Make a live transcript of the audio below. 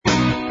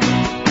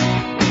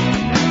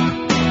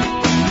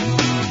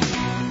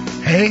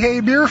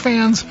Hey, beer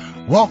fans!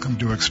 Welcome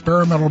to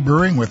Experimental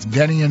Brewing with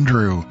Denny and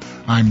Drew.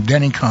 I'm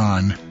Denny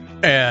Kahn.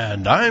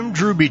 And I'm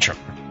Drew Beecham.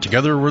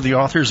 Together we're the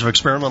authors of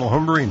Experimental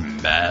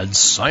Homebrewing, Mad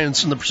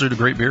Science in the Pursuit of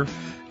Great Beer,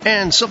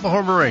 and Simple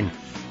Homebrewing,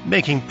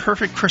 making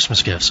perfect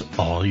Christmas gifts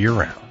all year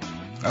round.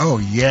 Oh,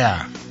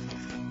 yeah.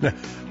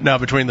 Now,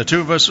 between the two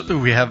of us,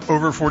 we have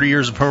over 40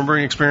 years of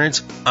homebrewing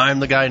experience.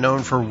 I'm the guy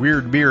known for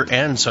weird beer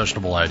and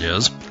sessionable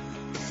ideas.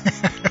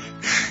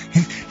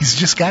 He's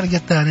just got to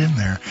get that in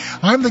there.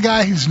 I'm the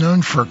guy who's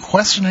known for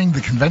questioning the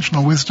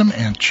conventional wisdom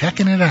and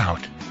checking it out.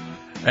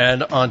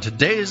 And on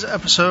today's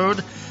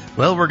episode,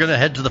 well, we're going to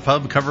head to the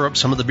pub, cover up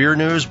some of the beer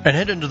news, and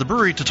head into the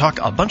brewery to talk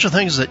a bunch of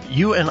things that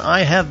you and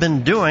I have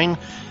been doing,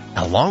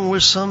 along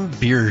with some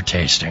beer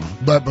tasting.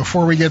 But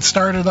before we get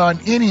started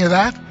on any of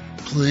that,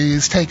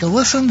 please take a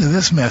listen to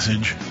this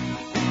message.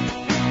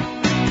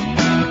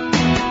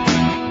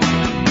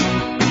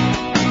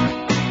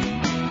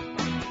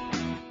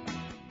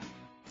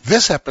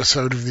 This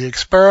episode of the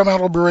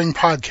Experimental Brewing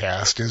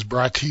Podcast is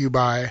brought to you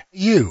by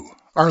you,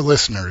 our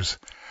listeners.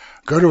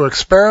 Go to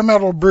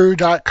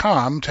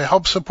experimentalbrew.com to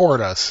help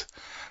support us.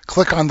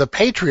 Click on the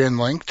Patreon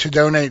link to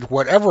donate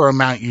whatever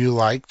amount you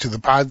like to the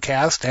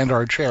podcast and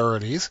our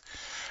charities.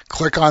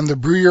 Click on the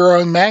Brew Your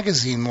Own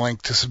Magazine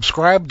link to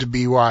subscribe to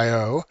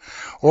BYO,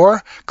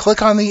 or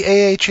click on the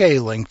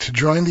AHA link to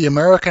join the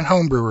American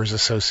Homebrewers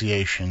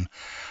Association.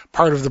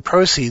 Part of the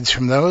proceeds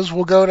from those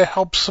will go to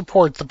help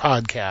support the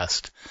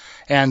podcast.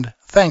 And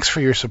thanks for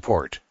your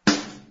support.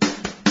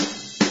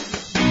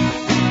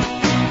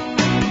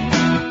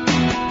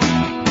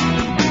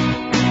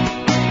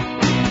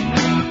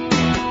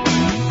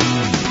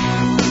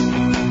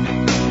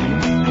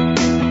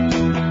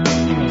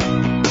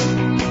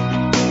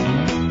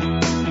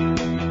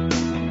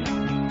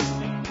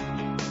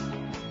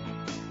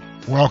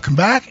 Welcome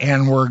back,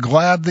 and we're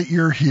glad that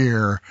you're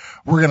here.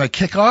 We're going to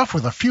kick off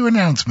with a few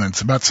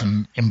announcements about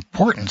some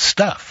important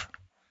stuff.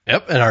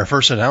 Yep, and our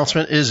first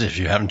announcement is if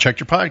you haven't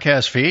checked your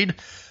podcast feed,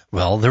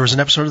 well, there was an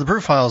episode of the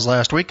Brew Files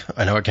last week.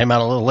 I know it came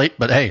out a little late,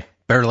 but hey,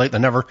 better late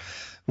than never,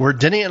 where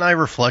Denny and I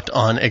reflect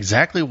on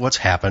exactly what's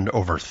happened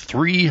over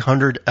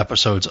 300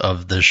 episodes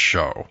of this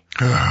show.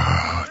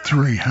 Oh,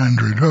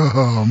 300.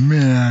 Oh,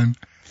 man.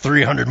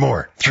 300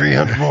 more.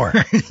 300 more.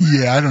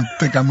 Yeah, I don't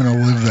think I'm going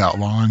to live that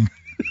long.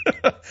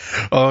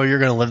 Oh, you're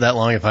going to live that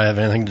long if I have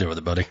anything to do with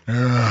it, buddy.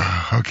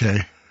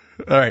 Okay.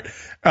 All right.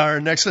 Our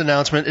next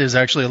announcement is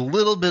actually a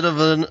little bit of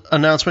an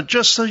announcement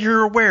just so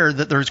you're aware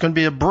that there's going to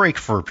be a break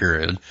for a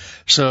period.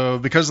 So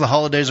because the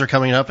holidays are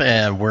coming up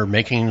and we're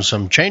making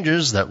some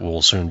changes that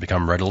will soon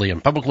become readily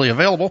and publicly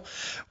available,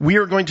 we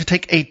are going to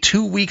take a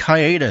 2-week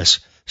hiatus.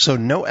 So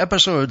no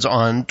episodes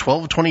on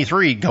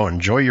 12/23. Go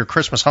enjoy your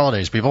Christmas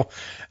holidays, people.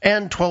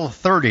 And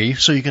 12/30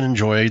 so you can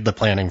enjoy the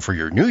planning for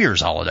your New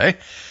Year's holiday.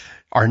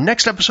 Our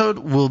next episode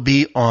will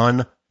be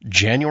on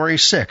January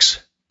 6th.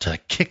 To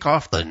kick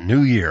off the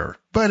new year.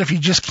 But if you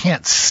just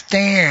can't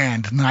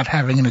stand not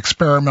having an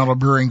experimental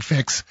brewing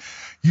fix,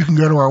 you can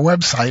go to our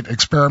website,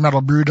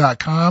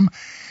 experimentalbrew.com,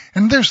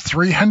 and there's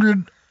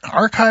 300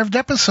 archived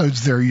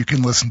episodes there you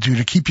can listen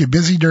to keep you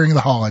busy during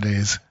the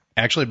holidays.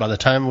 Actually, by the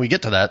time we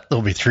get to that,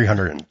 there'll be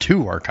 302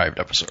 archived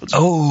episodes.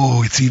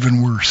 Oh, it's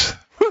even worse.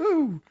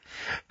 Woohoo!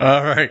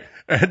 All right.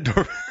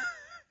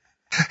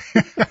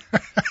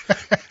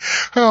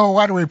 Oh,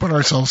 why do we put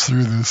ourselves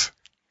through this?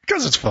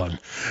 Because it's fun.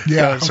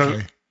 Yeah,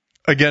 okay.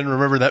 Again,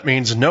 remember that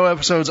means no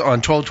episodes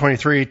on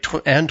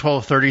 12/23 and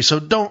 12/30, so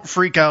don't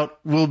freak out.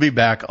 We'll be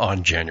back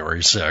on January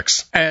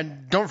 6th.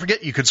 And don't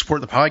forget, you could support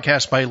the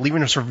podcast by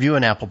leaving us a review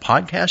on Apple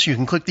Podcasts. You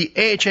can click the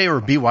AHA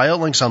or BYO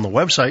links on the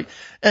website,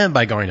 and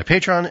by going to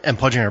Patreon and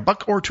pledging a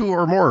 $1 or $2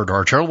 or more to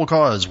our charitable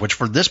cause, which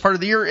for this part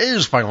of the year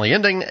is finally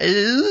ending,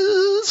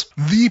 is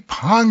the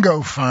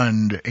Pongo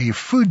Fund, a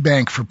food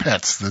bank for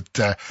pets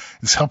that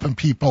is helping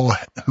people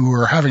who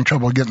are having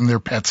trouble getting their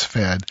pets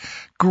fed.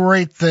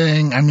 Great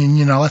thing. I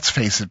mean, let's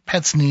face it,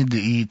 pets need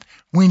to eat.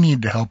 We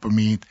need to help them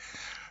eat.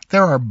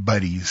 They're our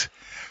buddies.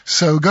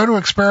 So go to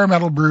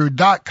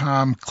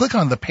experimentalbrew.com, click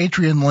on the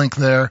Patreon link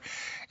there,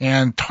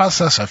 and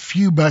toss us a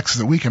few bucks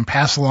that we can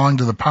pass along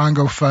to the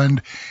Pongo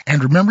Fund.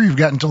 And remember, you've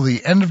got until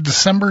the end of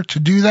December to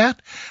do that.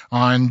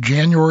 On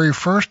January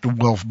 1st,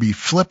 we'll be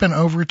flipping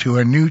over to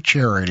a new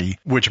charity.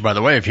 Which, by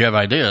the way, if you have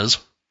ideas,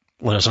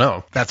 let us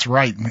know. That's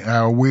right.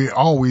 We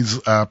always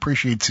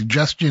appreciate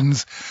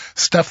suggestions.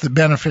 Stuff that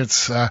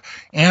benefits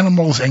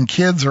animals and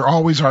kids are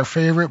always our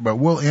favorite, but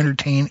we'll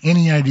entertain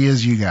any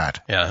ideas you got.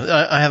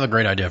 Yeah, I have a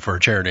great idea for a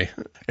charity.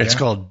 It's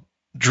called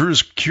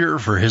Drew's Cure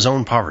for His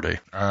Own Poverty.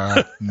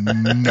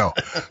 No.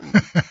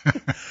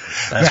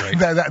 That's right.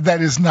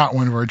 That is not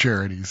one of our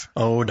charities.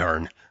 Oh,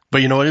 darn.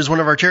 But you know what is one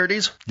of our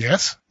charities?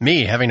 Yes?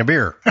 Me having a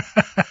beer.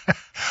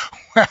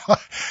 Well,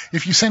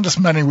 if you send us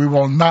money, we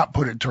will not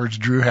put it towards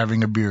Drew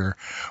having a beer.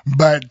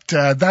 But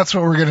that's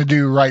what we're going to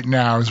do right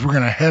now is we're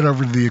going to head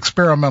over to the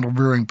Experimental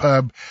Brewing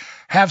Pub,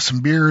 have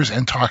some beers,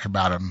 and talk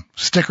about them.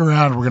 Stick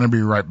around. We're going to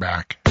be right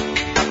back.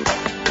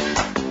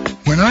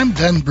 When I'm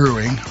done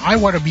brewing, I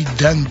want to be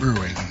done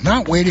brewing,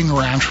 not waiting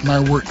around for my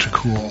wort to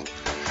cool.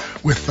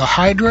 With the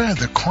Hydra,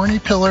 the Corny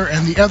Pillar,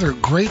 and the other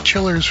great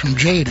chillers from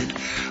Jaded,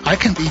 I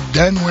can be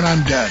done when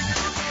I'm done.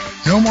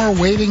 No more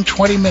waiting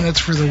 20 minutes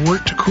for the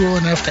wort to cool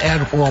enough to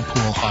add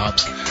Whirlpool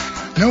hops.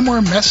 No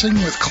more messing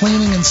with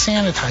cleaning and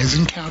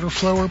sanitizing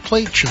counterflow or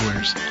plate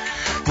chillers.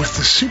 With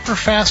the super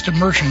fast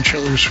immersion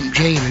chillers from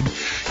Jaded,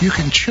 you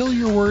can chill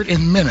your wort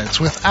in minutes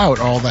without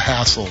all the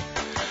hassle.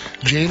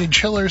 Jaded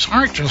chillers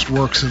aren't just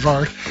works of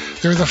art,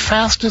 they're the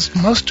fastest,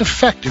 most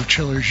effective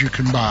chillers you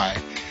can buy.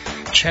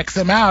 Check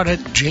them out at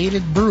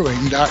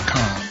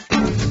jadedbrewing.com.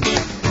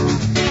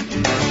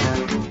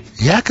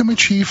 Yakima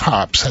Chief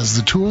Hops has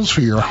the tools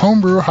for your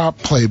homebrew hop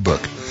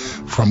playbook.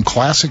 From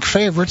classic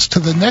favorites to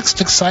the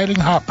next exciting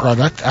hop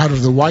product out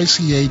of the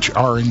YCH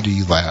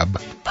R&D lab.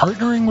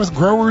 Partnering with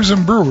growers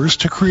and brewers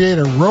to create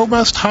a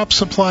robust hop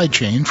supply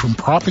chain from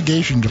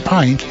propagation to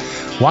pint,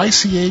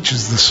 YCH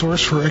is the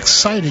source for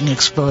exciting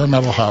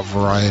experimental hop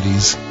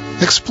varieties.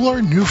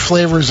 Explore new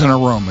flavors and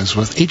aromas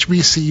with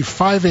HBC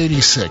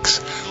 586,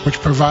 which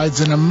provides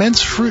an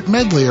immense fruit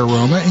medley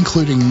aroma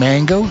including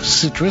mango,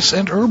 citrus,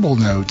 and herbal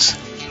notes.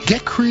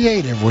 Get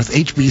creative with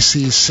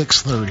HBC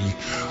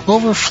 630,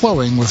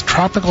 overflowing with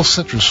tropical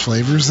citrus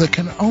flavors that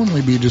can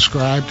only be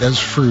described as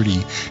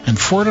fruity and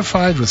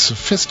fortified with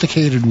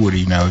sophisticated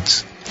woody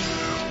notes.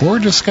 Or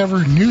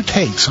discover new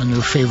takes on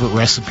your favorite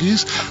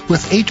recipes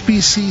with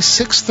HBC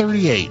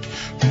 638,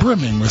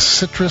 brimming with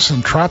citrus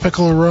and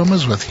tropical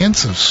aromas with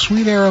hints of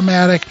sweet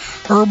aromatic,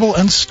 herbal,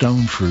 and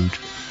stone fruit.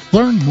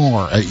 Learn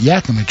more at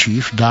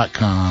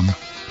yakimachief.com.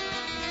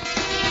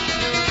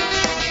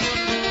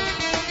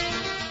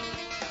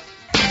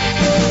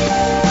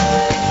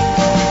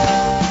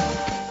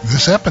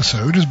 This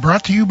episode is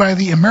brought to you by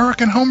the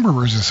American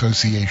Homebrewers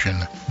Association.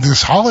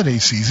 This holiday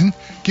season,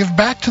 give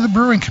back to the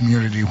brewing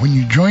community when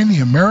you join the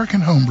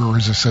American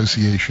Homebrewers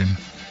Association.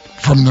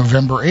 From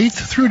November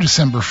 8th through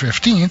December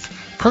 15th,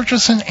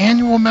 purchase an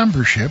annual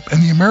membership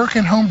and the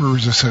American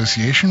Homebrewers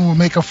Association will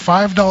make a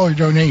 $5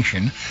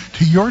 donation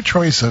to your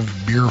choice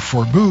of Beer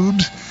for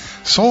Boobs,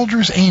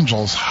 Soldiers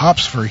Angels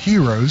Hops for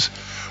Heroes,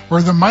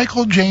 or the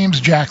Michael James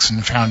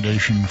Jackson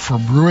Foundation for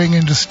Brewing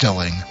and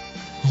Distilling.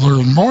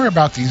 Learn more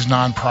about these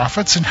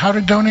nonprofits and how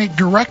to donate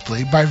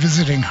directly by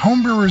visiting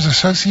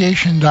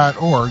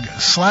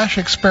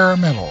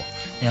homebrewersassociation.org/experimental.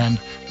 And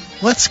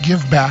let's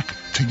give back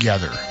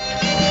together.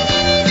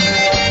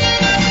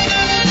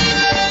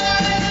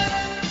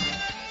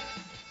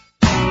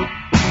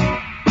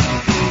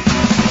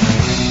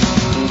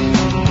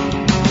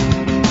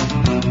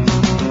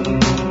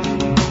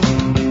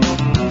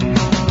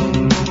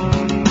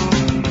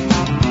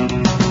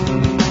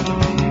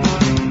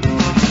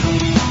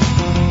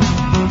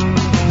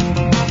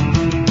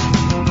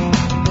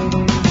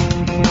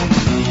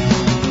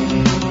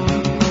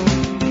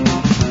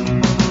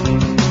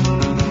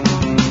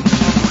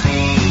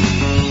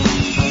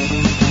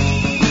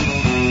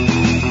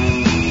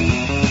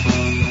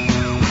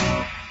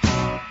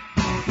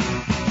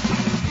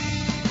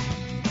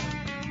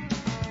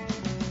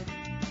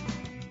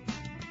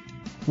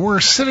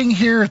 We're sitting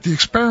here at the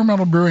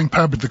Experimental Brewing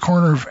Pub at the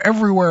corner of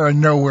everywhere and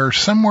nowhere,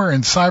 somewhere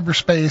in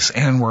cyberspace,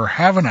 and we're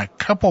having a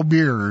couple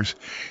beers.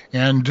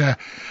 And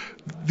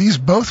these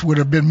both would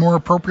have been more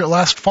appropriate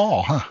last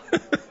fall, huh?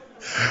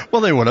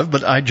 Well, they would have,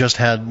 but I just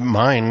had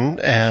mine,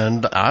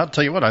 and I'll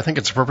tell you what, I think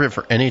it's appropriate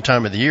for any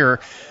time of the year.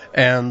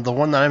 And the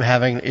one that I'm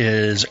having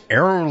is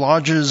Aero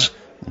Lodge's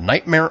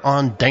Nightmare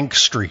on Dank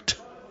Street,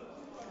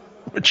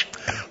 which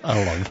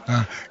I love.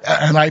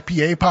 An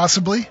IPA,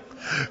 possibly?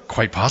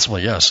 Quite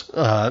possibly, yes.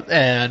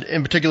 And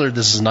in particular,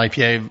 this is an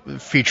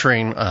IPA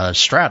featuring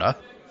Strata.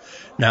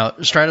 Now,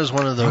 Strata is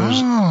one of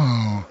those...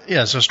 Oh.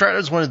 Yeah, so Strata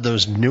is one of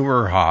those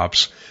newer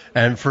hops.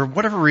 And for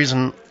whatever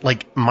reason,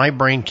 like, my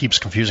brain keeps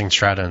confusing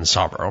Strata and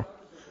Sabro.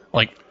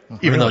 Like,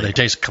 even though they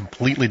taste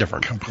completely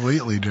different.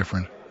 Completely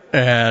different.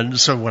 And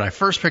so when I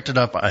first picked it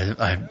up,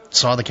 I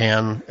saw the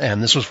can,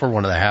 and this was for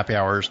one of the happy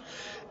hours.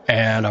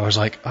 And I was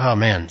like, oh,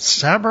 man,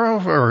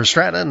 Sabro or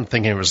Strata? And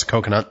thinking it was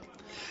coconut.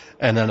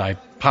 And then I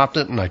popped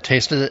it and I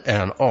tasted it,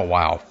 and oh,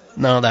 wow.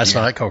 No, that's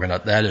not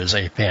coconut. That is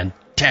a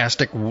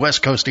fantastic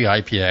West Coasty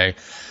IPA.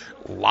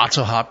 Lots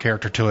of hop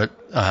character to it.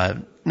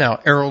 Now,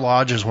 Aero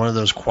Lodge is one of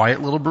those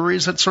quiet little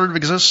breweries that sort of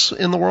exists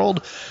in the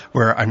world,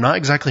 where I'm not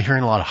exactly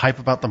hearing a lot of hype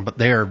about them, but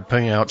they are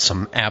putting out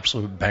some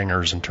absolute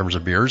bangers in terms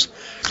of beers.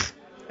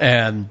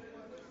 And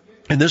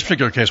in this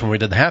particular case, when we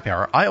did the happy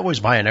hour, I always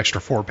buy an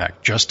extra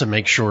 4-pack just to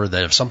make sure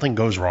that if something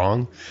goes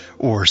wrong,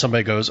 or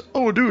somebody goes,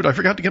 oh, dude, I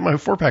forgot to get my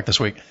 4-pack this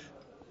week,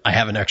 I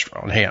have an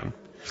extra on hand.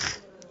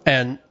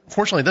 And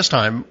fortunately this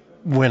time,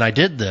 when I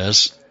did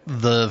this,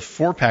 the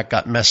 4-pack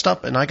got messed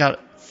up, and I got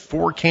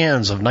 4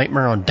 cans of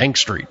Nightmare on Dank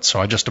Street, so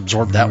I just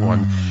absorbed that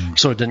one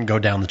so it didn't go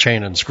down the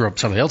chain and screw up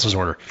somebody else's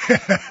order.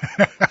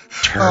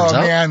 Turns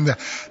out, man,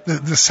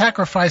 the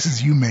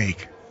sacrifices you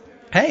make.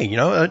 Hey, you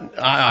know,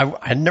 I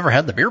had never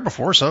had the beer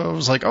before, so I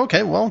was like,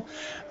 okay, well,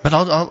 but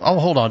I'll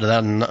hold on to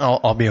that, and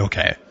I'll be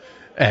okay.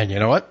 And you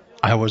know what?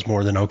 I was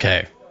more than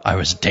okay. I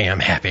was damn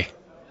happy.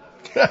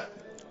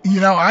 You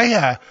know,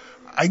 I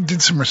I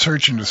did some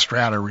research into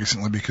Strata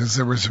recently because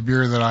there was a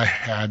beer that I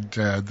had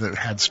that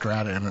had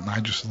Strata in it, and I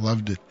just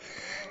loved it.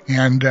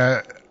 And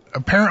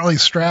apparently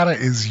Strata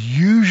is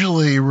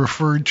usually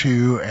referred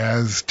to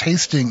as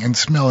tasting and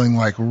smelling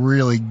like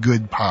really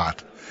good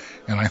pot.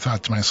 And I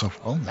thought to myself,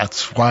 well,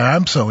 that's why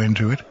I'm so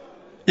into it.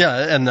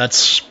 Yeah, and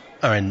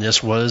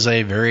this was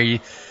a very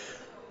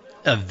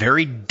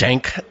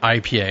dank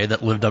IPA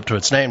that lived up to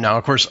its name. Now,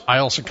 of course, I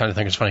also kind of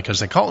think it's funny because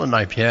they call it an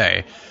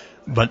IPA,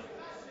 but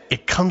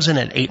it comes in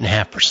at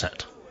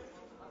 8.5%.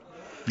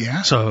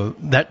 Yeah. So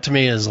that to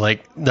me is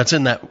like, that's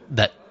in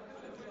that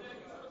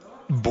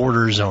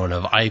border zone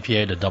of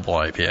IPA to double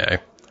IPA.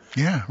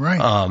 Yeah,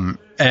 right.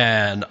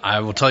 And I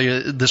will tell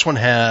you, this one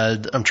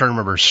had, I'm trying to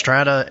remember,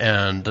 Strata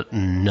and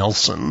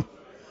Nelson.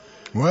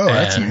 Whoa,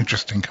 that's an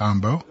interesting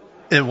combo.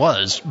 It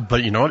was,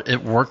 but you know what?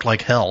 It worked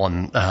like hell,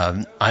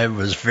 and I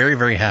was very,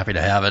 very happy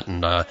to have it,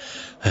 and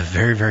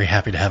very, very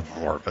happy to have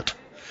more of it.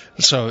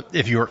 So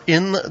if you're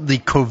in the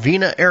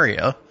Covina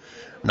area,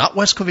 not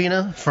West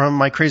Covina from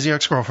My Crazy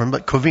Ex-Girlfriend,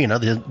 but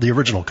Covina, the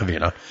original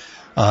Covina,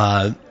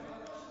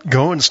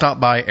 go and stop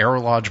by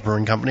Arrow Lodge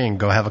Brewing Company and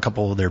go have a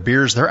couple of their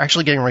beers. They're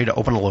actually getting ready to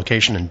open a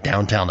location in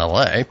downtown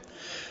LA.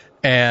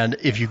 And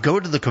if you go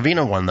to the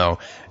Covina one, though,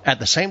 at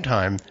the same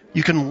time,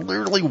 you can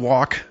literally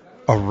walk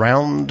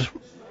around,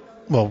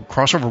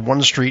 cross over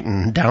one street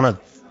and down a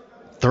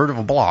third of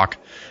a block,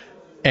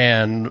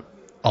 and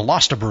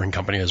Alasta Brewing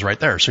Company is right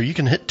there. So you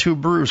can hit 2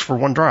 brews for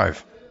one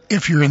drive.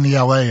 If you're in the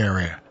LA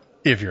area.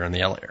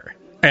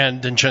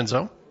 And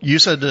Vincenzo, you'd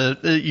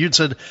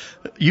said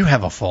you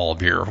have a fall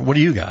beer. What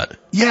do you got?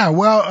 Yeah,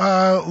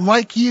 well,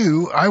 like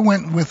you, I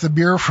went with a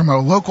beer from a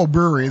local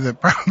brewery that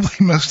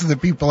probably most of the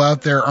people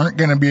out there aren't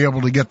going to be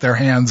able to get their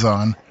hands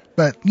on.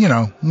 But,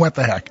 what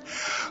the heck.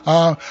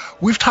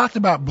 We've talked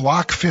about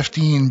Block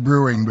 15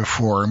 Brewing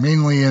before,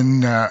 mainly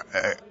in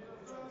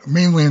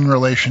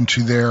relation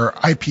to their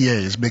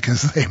IPAs,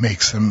 because they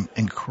make some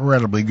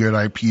incredibly good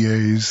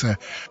IPAs,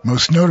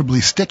 most notably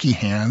Sticky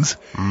Hands.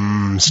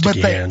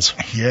 Sticky Hands.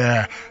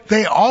 Yeah.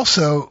 They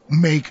also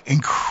make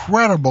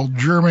incredible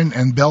German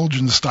and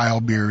Belgian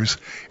style beers.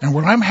 And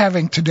what I'm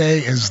having today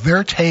is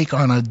their take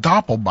on a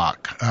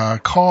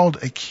Doppelbock,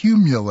 called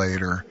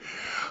Accumulator.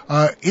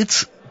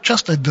 It's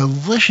just a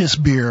delicious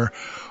beer,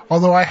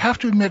 although I have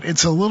to admit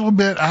it's a little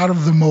bit out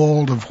of the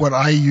mold of what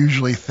I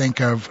usually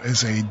think of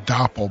as a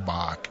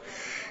Doppelbock.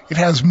 It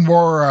has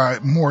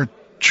more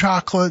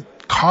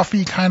chocolate,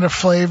 coffee kind of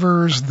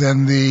flavors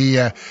than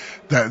the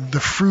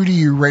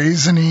fruity,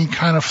 raisiny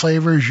kind of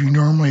flavors you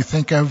normally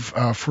think of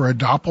for a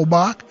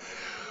Doppelbock.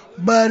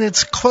 But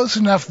it's close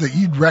enough that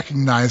you'd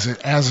recognize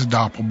it as a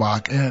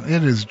Doppelbock, and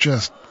it is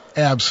just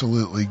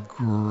absolutely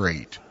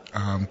great.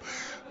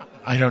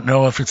 I don't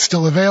know if it's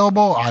still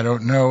available. I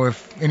don't know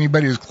if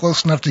anybody is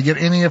close enough to get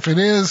any if it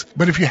is.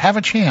 But if you have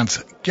a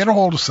chance, get a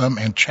hold of some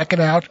and check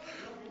it out.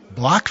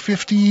 Block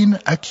 15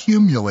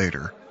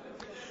 Accumulator.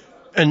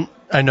 And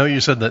I know you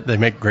said that they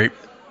make great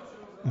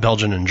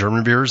Belgian and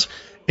German beers.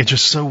 It's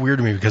just so weird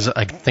to me because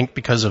I think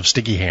because of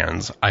Sticky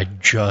Hands, I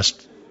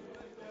just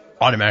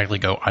automatically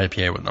go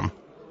IPA with them.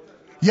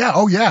 Yeah,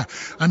 oh yeah.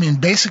 I mean,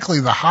 basically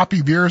the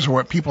hoppy beers are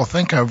what people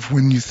think of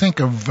when you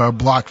think of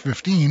Block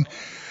 15.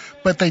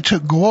 But they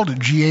took gold at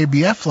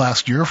GABF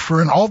last year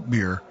for an alt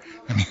beer.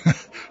 I mean,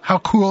 how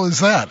cool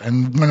is that?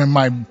 And one of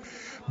my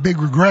big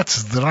regrets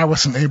is that I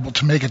wasn't able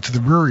to make it to the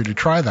brewery to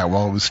try that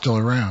while it was still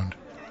around.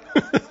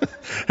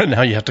 And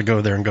now you have to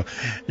go there and go,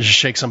 just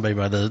shake somebody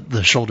by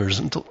the shoulders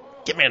and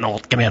give me an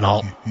alt.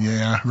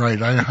 Yeah,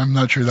 right. I'm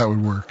not sure that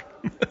would work.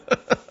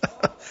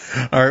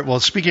 All right.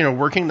 Well, speaking of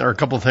working, there are a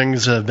couple of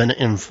things that have been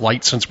in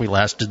flight since we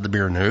last did the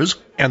beer news.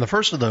 And the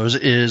first of those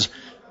is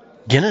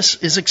Guinness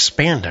is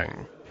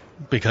expanding.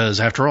 Because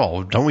after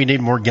all, don't we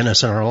need more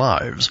Guinness in our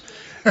lives?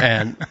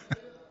 And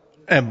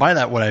by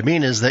that, what I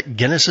mean is that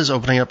Guinness is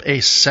opening up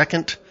a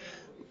second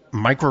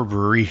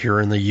microbrewery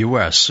here in the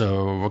U.S.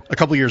 So a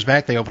couple years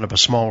back, they opened up a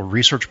small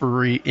research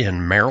brewery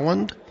in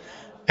Maryland.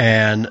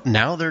 And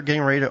now they're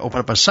getting ready to open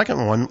up a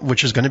second one,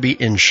 which is going to be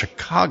in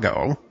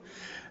Chicago.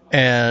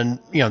 And,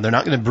 they're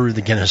not going to brew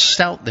the Guinness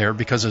Stout there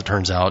because it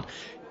turns out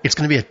it's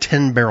going to be a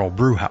 10-barrel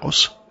brew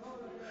house.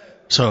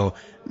 So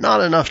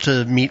not enough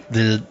to meet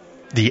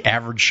the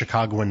average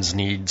Chicagoan's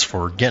needs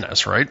for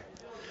Guinness, right?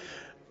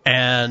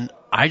 And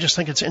I just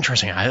think it's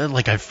interesting.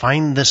 I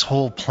find this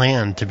whole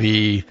plan to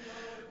be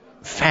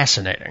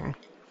fascinating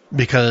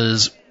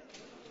because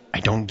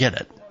I don't get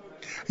it.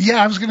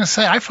 Yeah, I was going to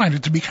say I find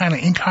it to be kind of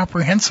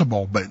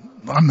incomprehensible, but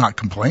I'm not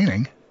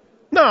complaining.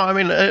 No, I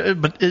mean,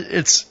 but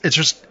it's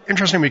just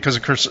interesting because,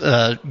 of course,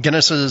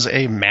 Guinness is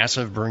a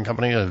massive brewing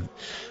company.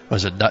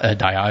 Was it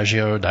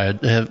Diageo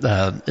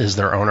is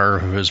their owner,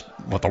 who is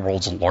the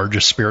world's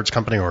largest spirits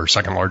company, or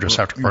second largest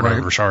after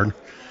Pernod Ricard.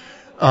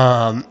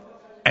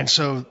 And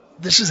so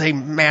this is a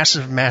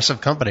massive,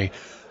 massive company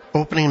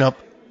opening up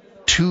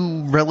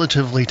 2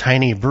 relatively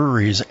tiny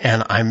breweries,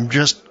 and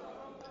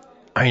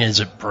is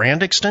it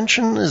brand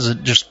extension? Is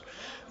it just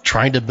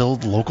trying to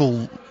build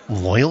local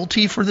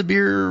loyalty for the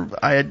beer?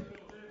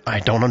 I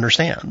don't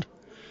understand.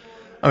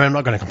 I mean, I'm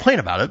not going to complain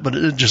about it, but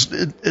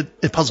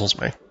it puzzles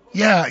me.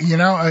 Yeah,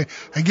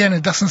 again,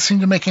 it doesn't seem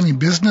to make any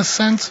business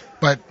sense,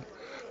 but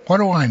what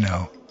do I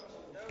know?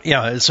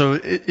 Yeah, so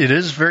it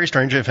is very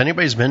strange. If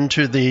anybody's been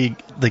to the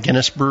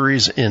Guinness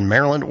breweries in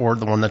Maryland or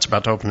the one that's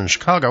about to open in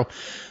Chicago,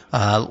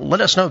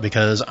 let us know,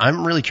 because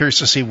I'm really curious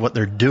to see what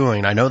they're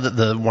doing. I know that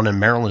the one in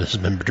Maryland has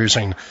been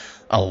producing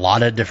a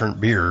lot of different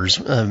beers.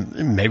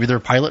 Maybe they're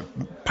pilot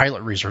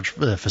research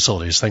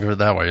facilities. Think of it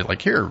that way.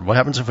 Like, here, what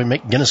happens if we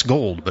make Guinness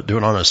Gold, but do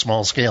it on a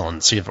small scale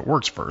and see if it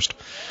works first?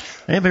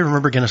 Anybody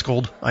remember Guinness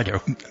Gold? I do.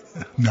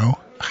 No.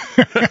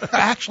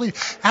 Actually,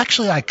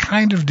 I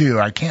kind of do.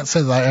 I can't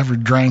say that I ever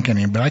drank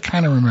any, but I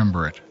kind of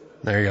remember it.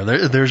 There you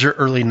go. There's your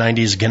early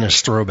 90s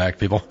Guinness throwback,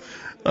 people.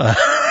 All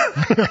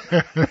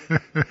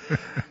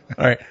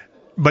right.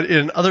 But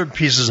in other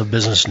pieces of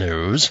business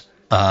news,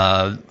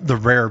 the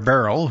Rare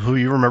Barrel, who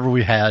you remember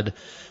we had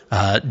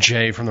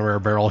Jay from the Rare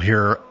Barrel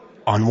here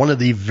on one of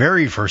the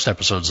very first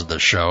episodes of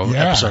this show,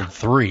 episode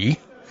 3.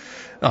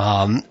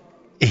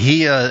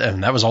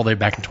 And that was all the way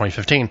back in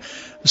 2015.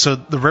 So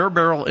the Rare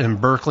Barrel in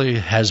Berkeley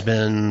has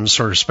been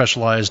sort of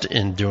specialized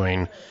in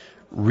doing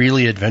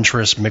really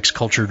adventurous mixed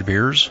cultured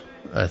beers.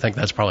 I think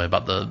that's probably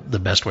about the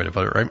best way to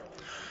put it, right?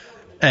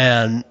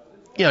 And,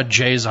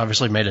 Jay's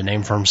obviously made a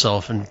name for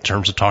himself in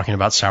terms of talking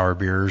about sour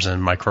beers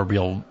and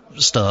microbial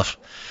stuff.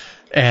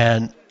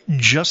 And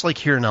just like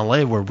here in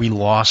LA, where we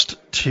lost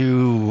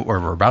 2, or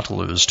we're about to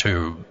lose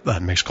 2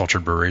 mixed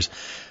cultured breweries,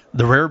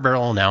 the Rare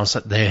Barrel announced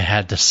that they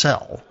had to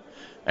sell.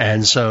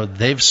 And so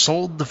they've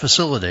sold the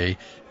facility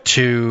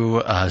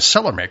to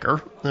Cellar Maker,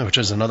 which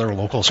is another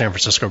local San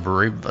Francisco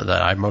brewery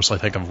that I mostly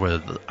think of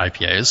with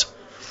IPAs.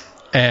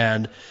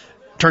 And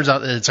turns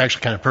out that it's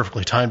actually kind of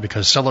perfectly timed,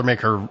 because Cellar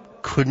Maker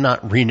could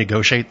not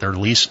renegotiate their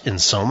lease in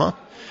Soma.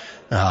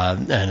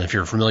 And if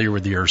you're familiar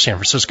with your San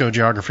Francisco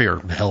geography, or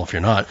hell, if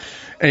you're not,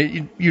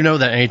 you know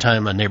that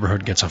anytime a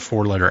neighborhood gets a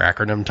 4-letter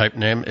acronym type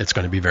name, it's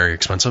going to be very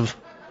expensive.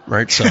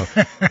 Right, so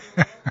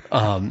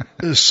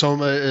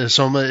Soma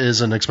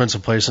is an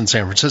expensive place in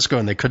San Francisco,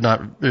 and they could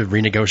not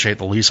renegotiate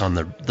the lease on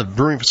the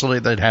brewing facility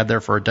they'd had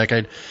there for a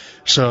decade.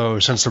 So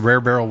since the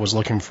Rare Barrel was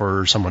looking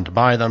for someone to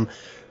buy them,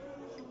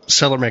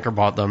 Cellar Maker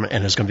bought them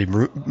and is going to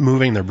be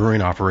moving their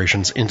brewing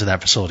operations into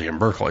that facility in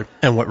Berkeley.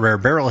 And what Rare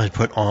Barrel had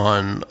put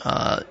on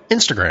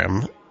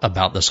Instagram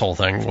about this whole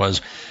thing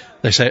was,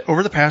 they say,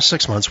 over the past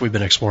 6 months, we've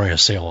been exploring a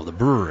sale of the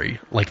brewery.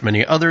 Like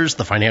many others,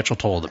 the financial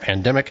toll of the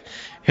pandemic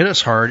hit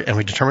us hard, and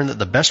we determined that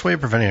the best way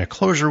of preventing a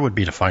closure would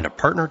be to find a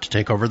partner to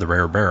take over the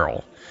Rare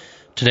Barrel.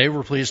 Today,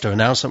 we're pleased to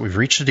announce that we've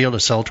reached a deal to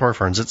sell to our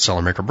friends at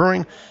Cellar Maker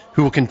Brewing,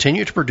 who will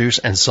continue to produce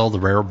and sell the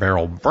Rare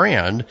Barrel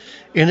brand,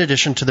 in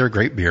addition to their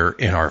great beer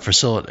in our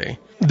facility.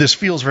 This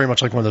feels very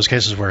much like one of those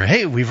cases where,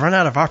 hey, we've run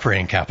out of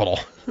operating capital.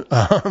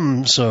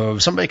 So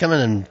somebody come in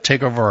and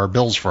take over our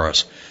bills for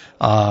us.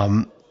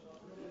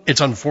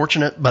 It's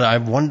unfortunate, but I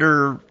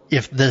wonder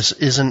if this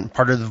isn't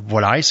part of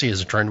what I see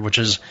as a trend, which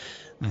is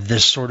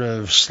this sort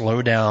of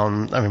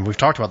slowdown. I mean, we've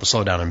talked about the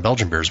slowdown in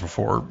Belgian beers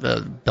before,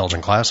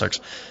 Belgian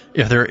classics.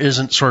 If there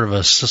isn't sort of a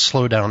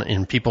slowdown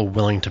in people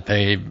willing to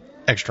pay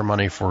extra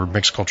money for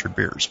mixed cultured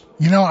beers.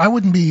 I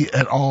wouldn't be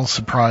at all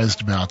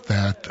surprised about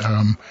that.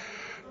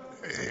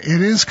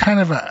 It is kind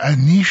of a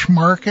niche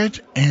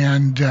market,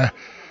 and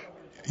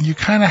you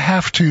kind of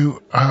have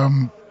to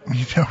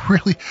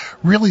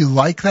really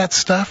like that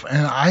stuff.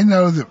 And I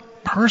know that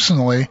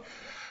personally,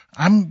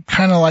 I'm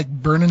kind of like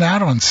burning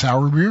out on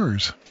sour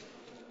beers.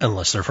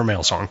 Unless they're from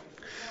Alesong.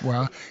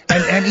 Well,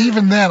 and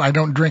even then, I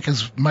don't drink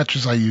as much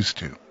as I used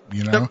to,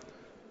 Yep.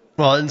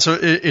 Well, and so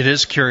it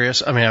is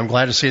curious. I mean, I'm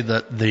glad to see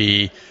that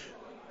the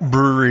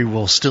brewery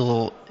will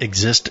still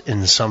exist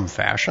in some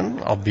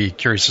fashion. I'll be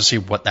curious to see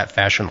what that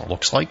fashion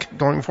looks like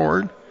going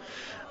forward.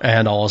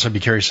 And I'll also be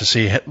curious to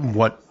see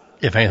what,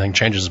 if anything,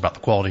 changes about the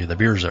quality of the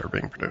beers that are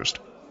being produced.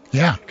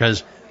 Yeah.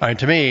 Because,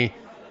 to me,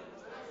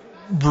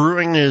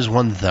 brewing is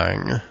one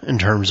thing in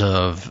terms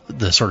of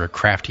the sort of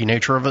crafty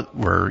nature of it,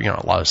 where,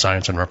 a lot of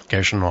science and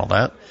replication and all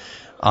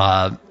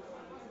that.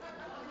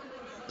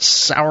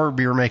 Sour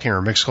beer making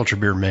or mixed culture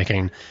beer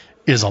making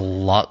is a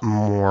lot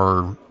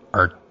more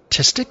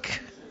artistic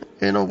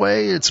in a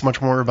way. It's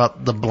much more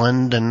about the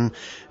blend and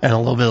a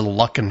little bit of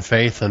luck and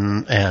faith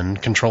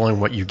and controlling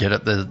what you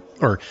get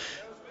or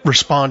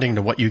responding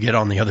to what you get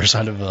on the other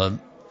side of a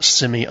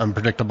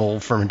semi-unpredictable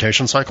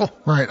fermentation cycle.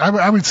 Right.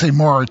 I would say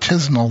more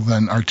artisanal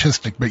than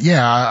artistic, but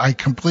yeah, I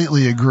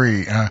completely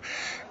agree.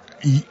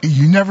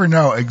 You never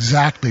know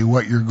exactly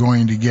what you're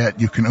going to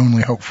get. You can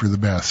only hope for the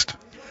best.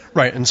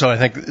 Right. And so I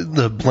think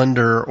the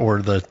blender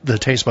or the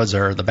taste buds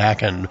there at the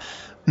back end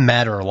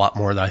matter a lot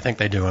more than I think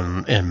they do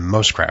in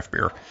most craft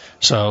beer.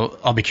 So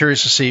I'll be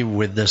curious to see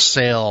with this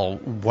sale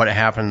what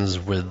happens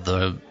with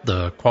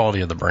the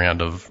quality of the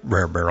brand of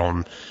Rare Barrel,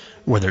 and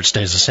whether it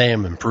stays the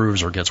same,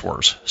 improves, or gets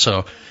worse.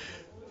 So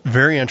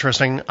very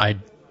interesting. I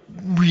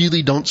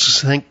really don't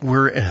think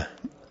we're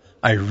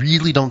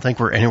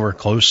anywhere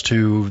close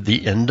to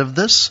the end of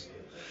this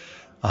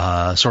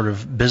sort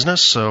of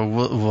business. So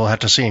we'll have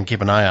to see and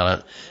keep an eye on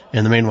it.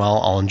 In the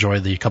meanwhile, I'll enjoy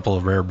the couple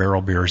of Rare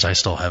Barrel beers I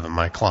still have in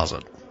my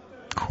closet.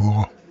 Cool.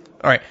 All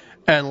right.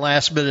 And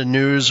last bit of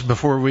news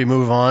before we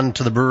move on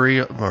to the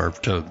brewery, or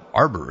to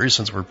our brewery,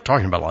 since we're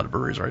talking about a lot of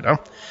breweries right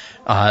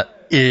now,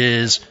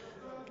 is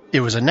it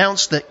was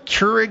announced that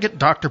Keurig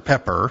Dr.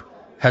 Pepper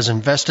has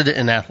invested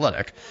in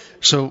Athletic.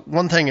 So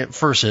one thing at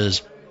first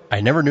is,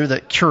 I never knew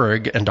that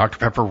Keurig and Dr.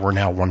 Pepper were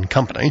now one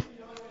company.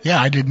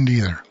 Yeah, I didn't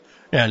either.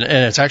 And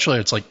it's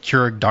like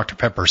Keurig Dr.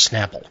 Pepper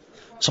Snapple.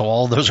 So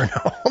all those are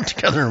now all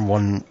together in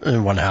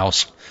one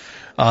house.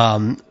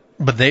 But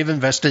they've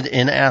invested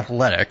in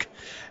Athletic,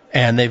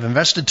 and they've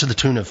invested to the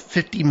tune of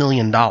 $50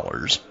 million.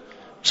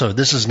 So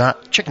this is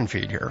not chicken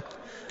feed here.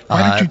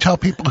 Why don't you tell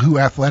people who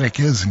Athletic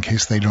is in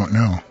case they don't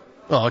know?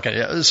 Well, okay.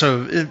 Yeah.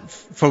 So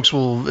folks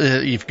will,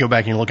 if you go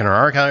back and you look in our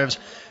archives,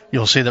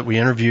 you'll see that we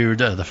interviewed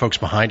the folks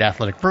behind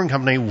Athletic Brewing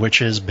Company, which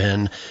has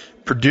been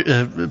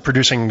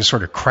producing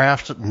sort of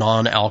craft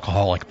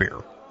non-alcoholic beer,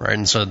 right?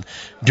 And so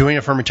doing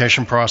a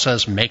fermentation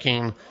process,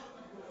 making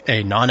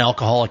a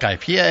non-alcoholic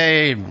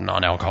IPA,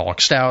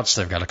 non-alcoholic stouts.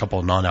 They've got a couple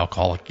of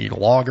non-alcoholic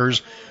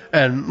lagers.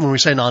 And when we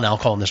say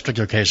non-alcohol in this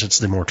particular case, it's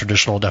the more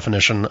traditional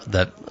definition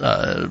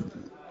that,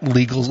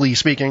 legally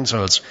speaking,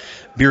 so it's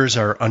beers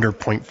are under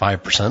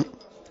 0.5%.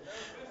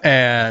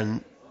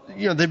 And,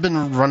 they've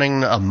been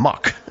running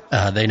amok.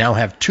 They now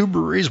have 2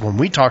 breweries. When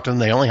we talked to them,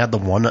 they only had the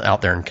one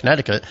out there in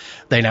Connecticut.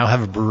 They now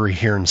have a brewery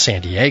here in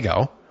San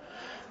Diego.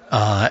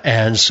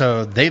 And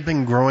so they've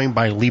been growing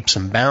by leaps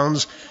and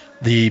bounds.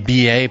 The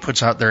BA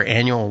puts out their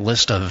annual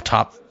list of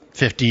top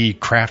 50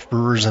 craft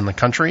brewers in the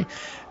country.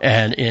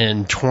 And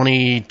in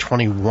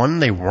 2021,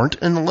 they weren't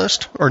in the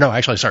list.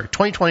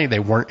 2020, they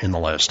weren't in the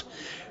list.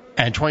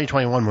 And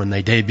 2021, when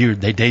they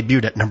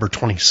debuted at number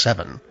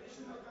 27.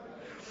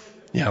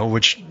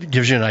 Which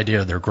gives you an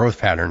idea of their growth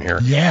pattern here.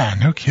 Yeah,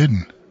 no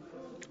kidding.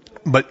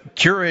 But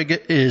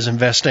Keurig is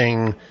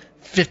investing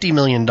 $50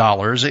 million.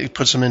 It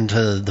puts them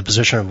into the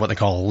position of what they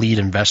call a lead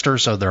investor,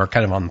 so they're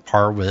kind of on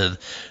par with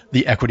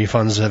the equity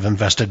funds that have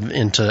invested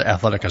into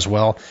Athletic as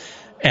well.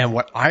 And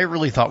what I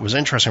really thought was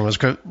interesting was,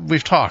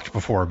 we've talked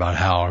before about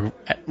how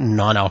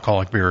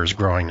non-alcoholic beer is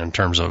growing in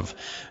terms of,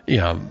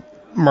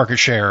 market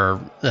share,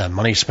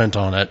 money spent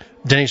on it.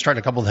 Denny's tried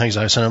a couple of things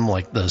I sent him,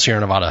 like the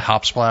Sierra Nevada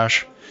Hop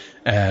Splash.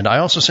 And I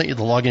also sent you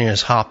the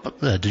Lagunitas Hop.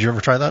 Did you ever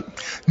try that?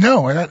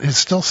 No, it's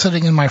still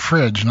sitting in my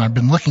fridge, and I've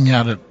been looking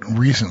at it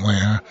recently.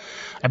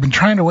 I've been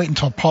trying to wait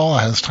until Paula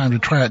has time to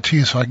try it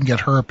too, so I can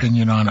get her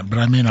opinion on it, but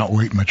I may not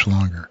wait much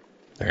longer.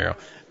 There you go.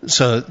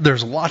 So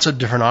there's lots of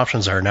different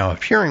options that are now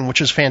appearing, which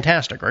is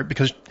fantastic, right?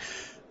 Because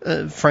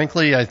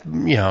frankly,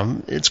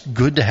 it's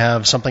good to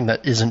have something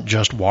that isn't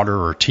just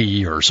water or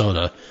tea or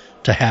soda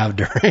to have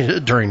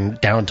during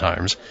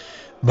downtimes.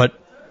 But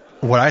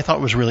what I thought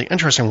was really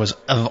interesting was,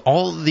 of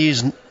all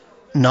these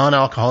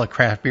non-alcoholic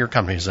craft beer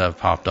companies that have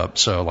popped up,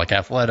 so like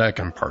Athletic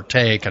and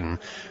Partake and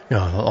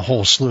a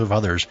whole slew of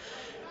others,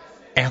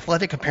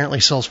 Athletic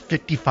apparently sells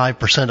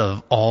 55%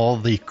 of all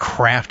the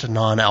craft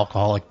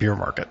non-alcoholic beer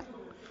market.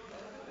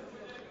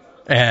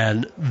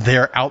 And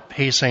they're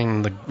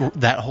outpacing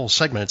that whole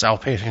segment. It's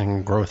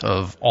outpacing growth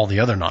of all the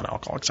other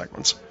non-alcoholic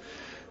segments.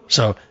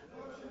 So,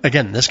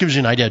 again, this gives you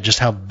an idea of just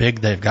how big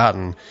they've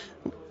gotten.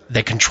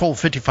 They control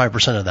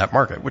 55% of that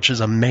market, which is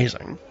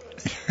amazing.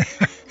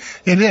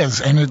 It is,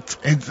 and it's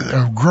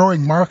a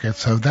growing market,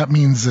 so that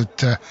means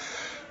that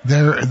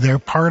they're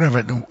part of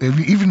it.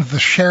 Even if the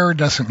share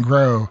doesn't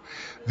grow,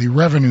 the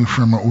revenue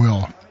from it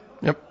will.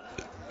 Yep.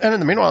 And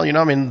in the meanwhile,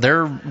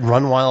 their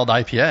Run Wild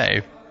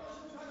IPA,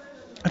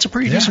 it's a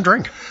pretty decent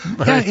drink.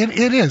 Yeah,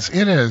 it is.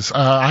 It is.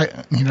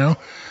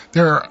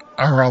 There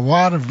are a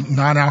lot of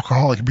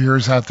non-alcoholic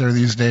beers out there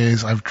these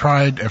days. I've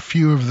tried a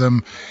few of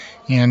them.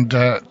 And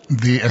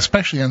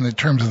especially in the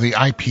terms of the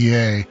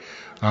IPA,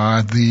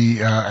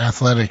 the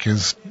Athletic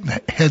is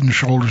head and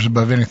shoulders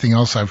above anything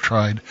else I've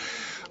tried.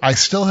 I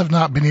still have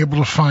not been able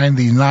to find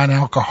the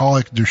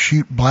non-alcoholic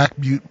Deschutes Black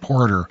Butte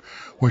Porter,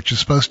 which is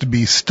supposed to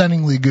be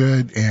stunningly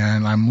good,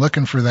 and I'm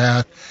looking for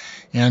that.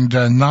 And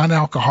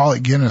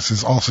non-alcoholic Guinness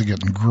is also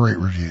getting great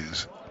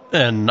reviews.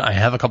 And I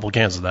have a couple of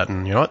cans of that,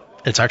 and you know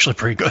what? It's actually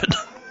pretty good.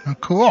 Oh,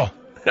 cool.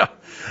 Yeah.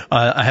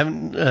 I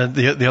haven't.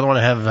 The other one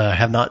I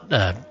have not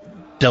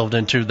delved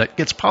into that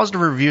gets positive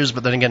reviews,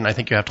 but then again, I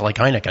think you have to like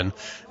Heineken,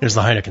 is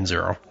the Heineken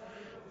Zero.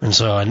 And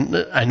so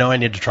I know I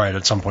need to try it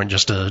at some point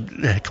just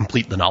to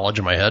complete the knowledge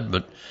in my head,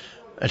 but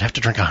I'd have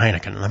to drink a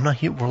Heineken, and I'm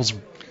not a world's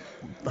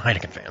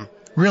Heineken fan.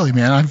 Really,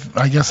 man?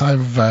 I guess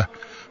I've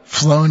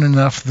flown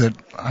enough that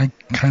I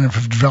kind of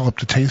have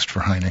developed a taste for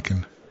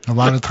Heineken. A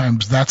lot of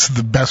times that's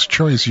the best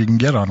choice you can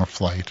get on a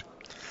flight.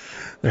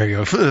 There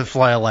you go.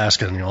 Fly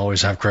Alaska, and you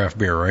always have craft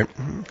beer, right?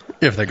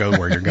 If they go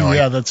where you're going.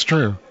 Yeah, that's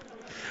true.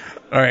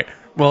 All right.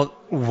 Well,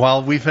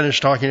 while we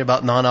finish talking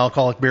about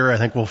non-alcoholic beer, I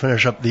think we'll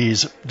finish up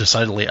these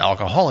decidedly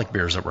alcoholic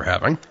beers that we're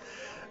having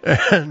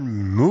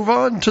and move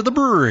on to the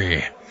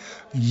brewery.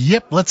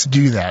 Yep, let's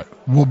do that.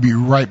 We'll be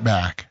right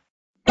back.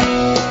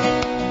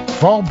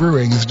 Fall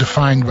brewing is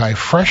defined by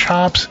fresh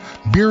hops,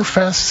 beer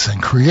fests,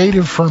 and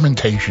creative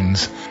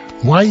fermentations.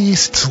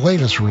 Wyeast's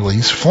latest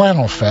release,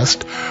 Flannel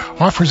Fest,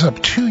 offers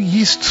up 2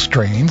 yeast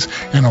strains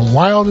and a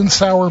wild and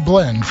sour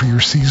blend for your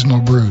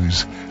seasonal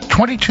brews.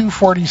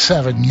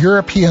 2247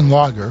 European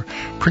Lager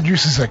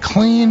produces a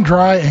clean,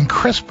 dry, and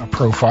crisp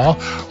profile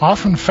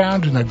often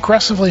found in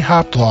aggressively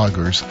hopped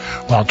lagers,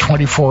 while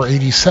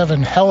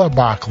 2487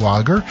 Hellerbach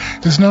Lager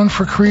is known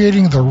for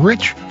creating the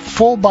rich,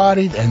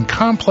 full-bodied, and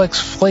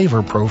complex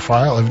flavor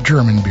profile of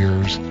German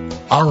beers.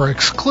 Our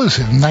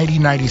exclusive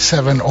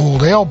 9097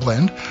 Old Ale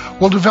blend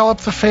will develop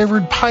the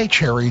favored pie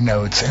cherry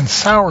notes and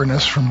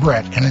sourness from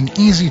Brett in an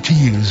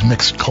easy-to-use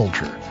mixed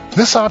culture.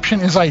 This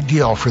option is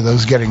ideal for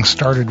those getting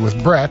started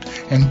with Brett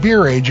and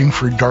beer aging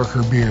for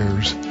darker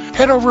beers.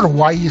 Head over to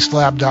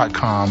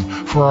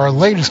wyeastlab.com for our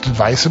latest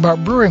advice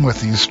about brewing with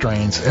these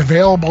strains,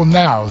 available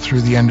now through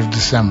the end of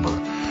December.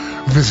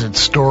 Visit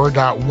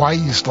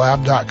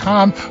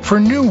store.wyeastlab.com for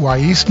new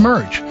Wyeast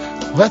merch.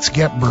 Let's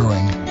get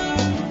brewing.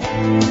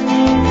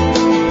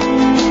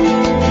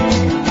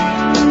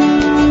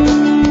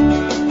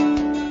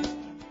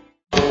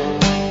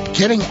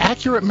 Getting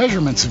accurate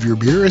measurements of your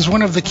beer is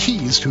one of the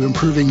keys to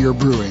improving your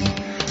brewing.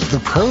 The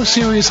Pro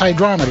Series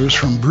hydrometers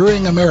from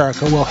Brewing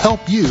America will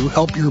help you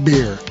help your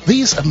beer.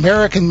 These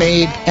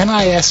American-made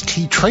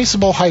NIST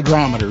traceable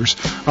hydrometers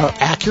are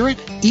accurate,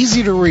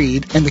 easy to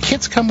read, and the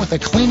kits come with a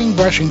cleaning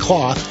brush and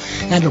cloth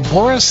and a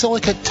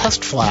borosilicate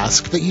test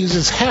flask that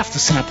uses half the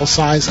sample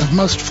size of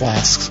most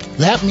flasks.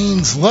 That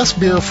means less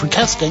beer for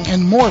testing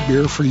and more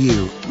beer for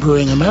you.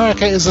 Brewing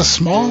America is a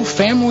small,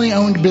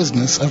 family-owned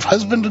business of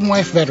husband and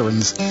wife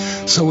veterans,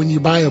 so when you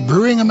buy a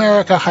Brewing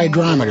America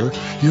hydrometer,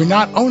 you're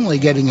not only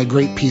getting a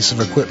great piece of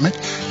equipment,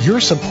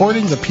 you're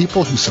supporting the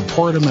people who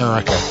support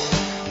America.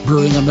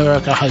 Brewing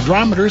America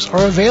hydrometers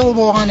are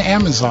available on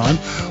Amazon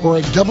or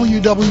at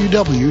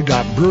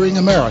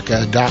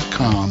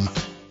www.brewingamerica.com.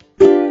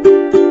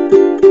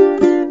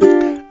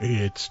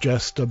 It's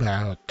just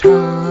about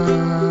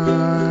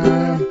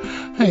time.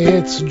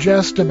 It's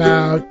just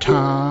about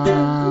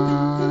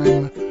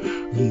time.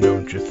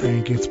 Don't you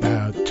think it's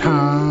about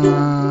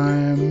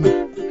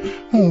time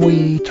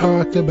we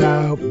talked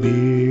about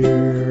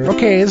beer?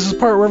 Okay, this is the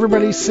part where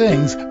everybody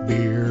sings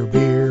beer,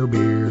 beer,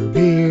 beer,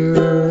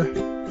 beer.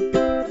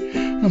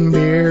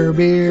 Beer,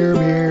 beer,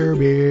 beer,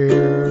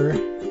 beer.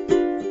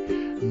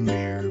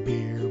 Beer,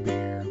 beer,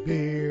 beer,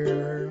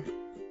 beer.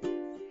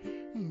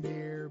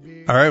 Beer,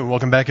 beer. All right,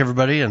 welcome back,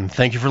 everybody, and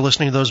thank you for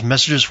listening to those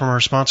messages from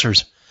our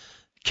sponsors.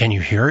 Can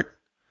you hear it?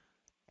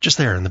 Just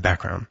there in the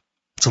background.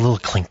 It's a little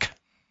clink.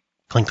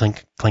 Clink,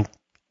 clink, clink,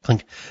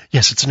 clink.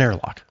 Yes, it's an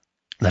airlock.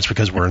 That's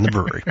because we're in the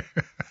brewery.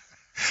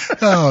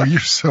 Oh, you're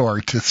so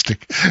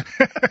artistic.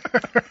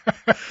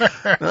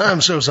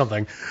 I'm so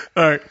something.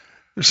 All right.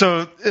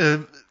 So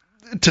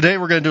today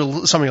we're going to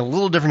do something a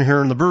little different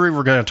here in the brewery.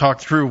 We're going to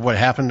talk through what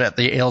happened at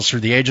the Ales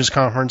Through the Ages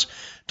conference,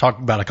 talk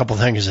about a couple of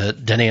things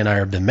that Denny and I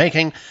have been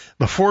making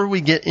before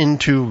we get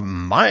into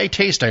my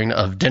tasting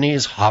of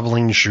Denny's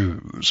Hobbling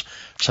Shoes.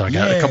 So I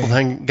got a couple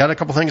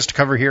things to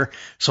cover here.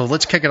 So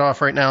let's kick it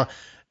off right now.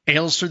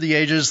 Ales Through the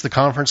Ages, the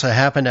conference that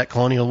happened at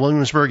Colonial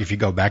Williamsburg. If you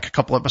go back a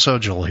couple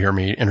episodes, you'll hear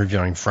me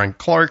interviewing Frank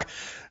Clark,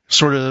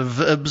 sort of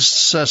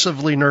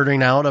obsessively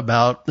nerding out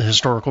about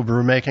historical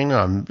brew making.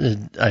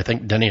 I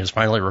think Denny has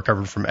finally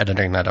recovered from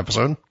editing that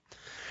episode.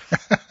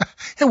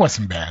 It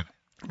wasn't bad.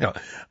 Yeah.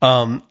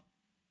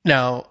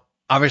 Now,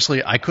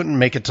 obviously, I couldn't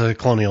make it to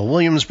Colonial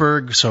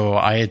Williamsburg, so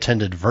I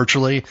attended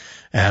virtually,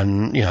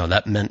 and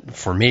that meant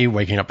for me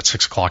waking up at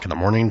 6 o'clock in the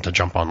morning to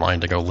jump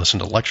online to go listen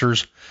to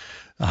lectures.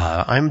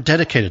 I'm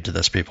dedicated to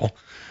this, people.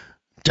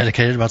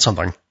 Dedicated about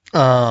something.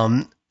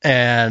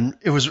 And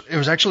it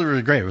was actually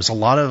really great. It was a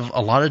lot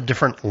of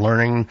different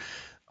learning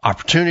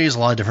opportunities, a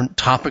lot of different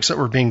topics that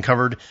were being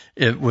covered.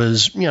 It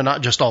was,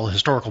 not just all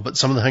historical, but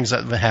some of the things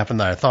that happened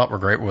that I thought were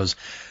great was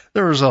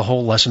there was a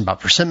whole lesson about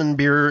persimmon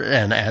beer.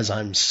 And as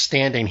I'm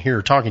standing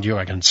here talking to you,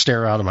 I can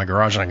stare out of my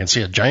garage and I can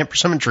see a giant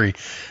persimmon tree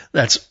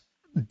that's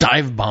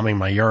dive bombing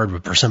my yard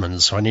with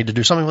persimmons. So I need to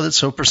do something with it.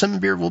 So persimmon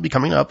beer will be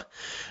coming up.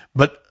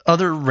 But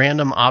other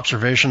random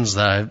observations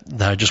that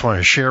I just want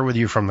to share with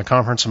you from the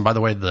conference. And by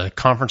the way, the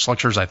conference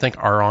lectures, I think,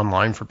 are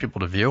online for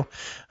people to view.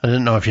 I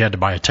didn't know if you had to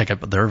buy a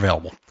ticket, but they're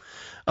available.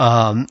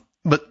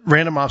 But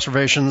random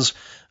observations,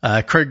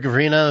 Craig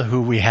Garina,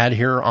 who we had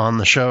here on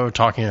the show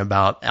talking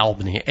about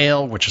Albany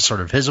Ale, which is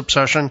sort of his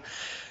obsession.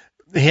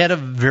 He had a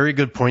very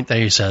good point that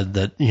he said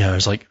that,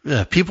 it's like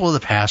people of the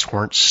past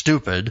weren't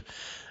stupid.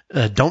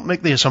 Don't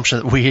make the assumption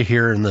that we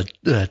here in the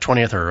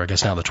 20th, or I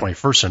guess now the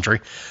 21st century,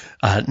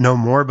 know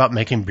more about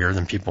making beer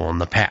than people in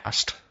the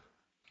past.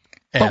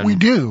 But we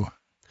do.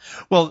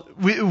 Well,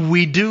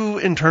 we do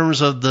in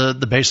terms of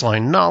the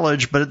baseline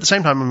knowledge, but at the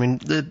same time,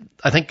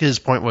 I think his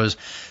point was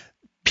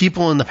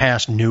people in the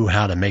past knew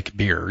how to make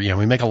beer.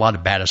 We make a lot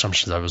of bad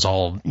assumptions that it was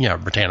all,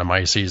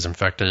 Brettanomyces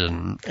infected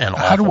and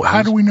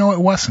how do we know it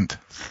wasn't?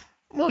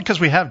 Well,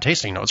 because we have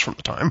tasting notes from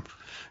the time.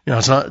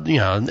 It's not,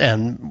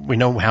 and we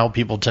know how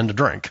people tend to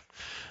drink.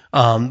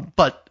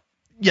 But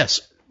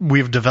yes,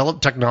 we've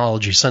developed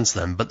technology since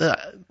then. But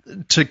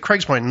to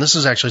Craig's point, and this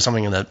is actually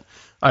something that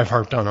I've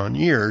harped on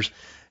years,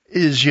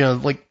 is,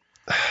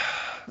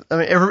 I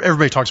mean,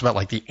 everybody talks about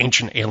like the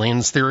ancient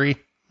aliens theory,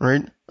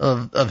 right,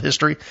 of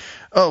history.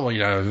 Oh,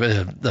 well,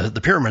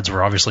 the pyramids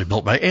were obviously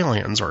built by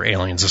aliens, or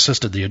aliens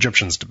assisted the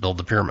Egyptians to build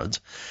the pyramids.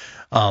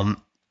 I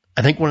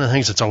think one of the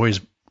things that's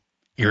always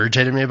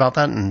irritated me about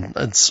that, and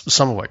it's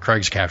some of what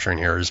Craig's capturing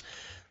here, is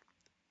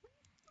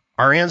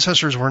our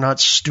ancestors were not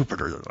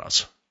stupider than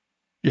us.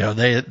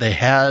 They didn't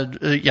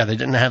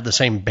have the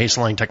same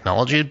baseline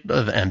technology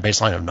and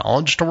baseline of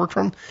knowledge to work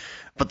from,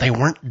 but they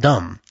weren't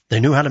dumb. They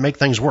knew how to make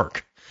things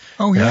work.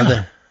 Oh,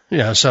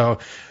 yeah. So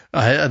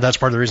that's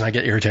part of the reason I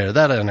get irritated at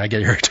that, and I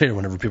get irritated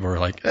whenever people are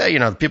like, hey,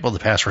 the people of the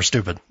past were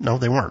stupid. No,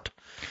 they weren't.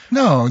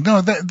 No,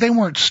 they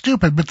weren't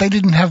stupid, but they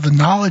didn't have the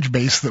knowledge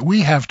base that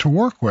we have to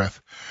work with.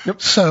 Yep.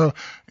 So,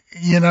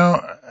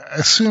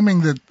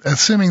 assuming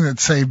that,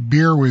 say,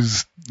 beer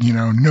was,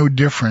 no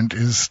different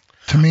is,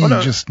 to me,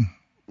 just...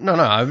 No,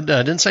 I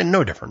didn't say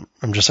no different.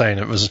 I'm just saying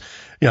it was,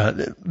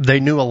 they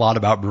knew a lot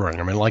about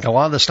brewing. I mean, like a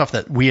lot of the stuff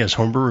that we as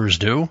homebrewers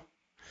do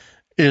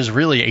is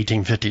really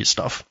 1850s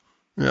stuff,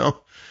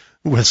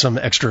 with some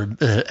extra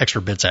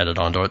bits added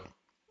onto it.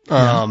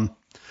 Yeah.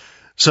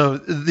 So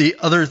the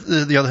other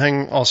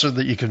thing also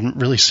that you can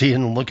really see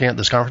in looking at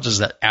this conference is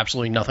that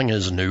absolutely nothing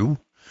is new,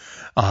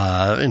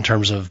 in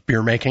terms of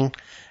beer making.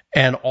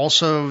 And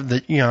also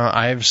that,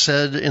 I've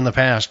said in the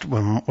past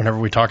whenever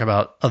we talk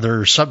about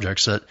other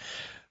subjects that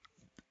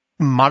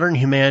modern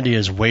humanity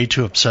is way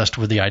too obsessed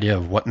with the idea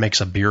of what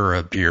makes a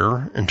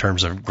beer in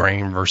terms of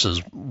grain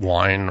versus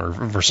wine, or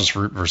versus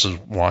fruit versus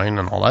wine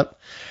and all that.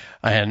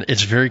 And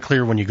it's very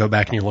clear when you go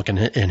back and you look in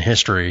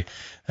history,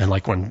 and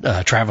like when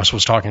Travis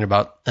was talking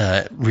about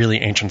really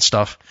ancient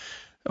stuff,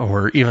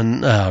 or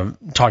even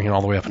talking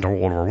all the way up into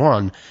World War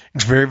I,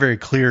 it's very, very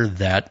clear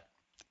that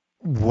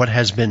what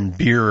has been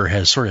beer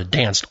has sort of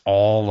danced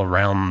all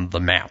around the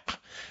map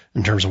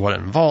in terms of what it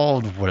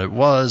involved, what it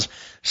was.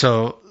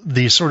 So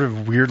these sort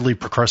of weirdly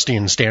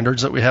Procrustean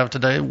standards that we have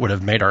today would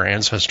have made our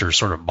ancestors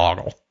sort of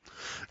boggle.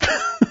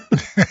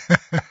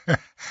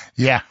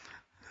 Yeah.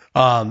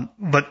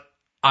 But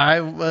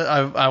I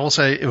will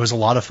say it was a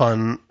lot of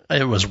fun.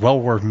 It was well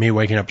worth me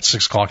waking up at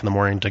 6 o'clock in the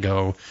morning to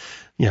go,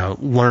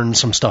 learn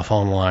some stuff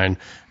online.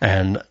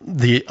 And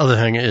the other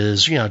thing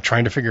is,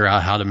 trying to figure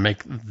out how to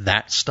make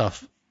that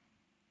stuff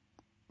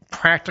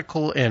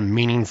practical and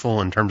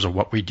meaningful in terms of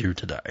what we do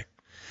today.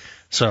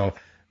 So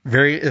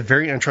very,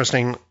 very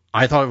interesting.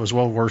 I thought it was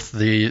well worth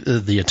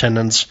the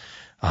attendance.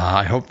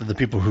 I hope that the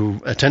people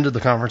who attended the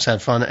conference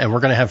had fun, and we're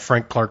going to have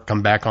Frank Clark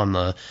come back on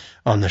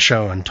the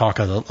show and talk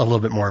a little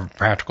bit more of a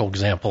practical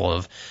example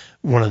of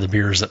one of the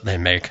beers that they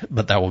make,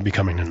 but that will be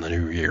coming in the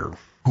new year.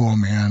 Cool,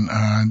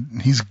 man.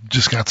 He's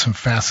just got some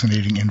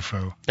fascinating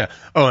info. Yeah.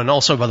 Oh, and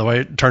also, by the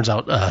way, it turns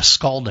out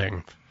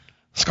scalding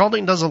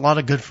does a lot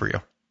of good for you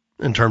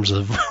in terms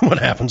of what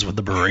happens with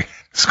the brewery.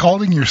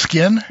 Scalding your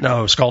skin?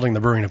 No, scalding the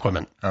brewing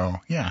equipment. Oh,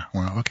 yeah.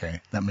 Well,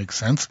 okay. That makes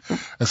sense.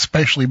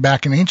 Especially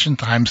back in ancient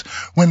times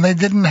when they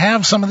didn't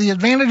have some of the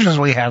advantages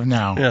we have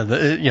now.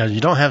 Yeah, you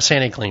don't have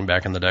SaniClean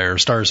back in the day, or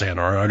Star San,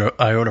 or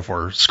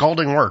iodophor.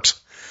 Scalding works.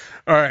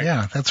 All right.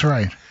 Yeah, that's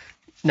right.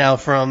 Now,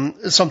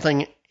 from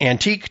something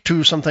antique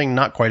to something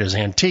not quite as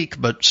antique,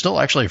 but still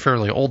actually a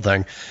fairly old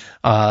thing,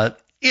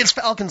 it's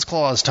Falcon's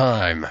Claws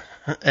time.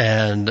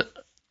 And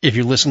if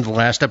you listened to the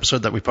last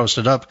episode that we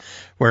posted up,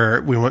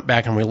 where we went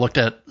back and we looked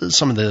at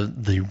some of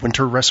the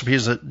winter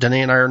recipes that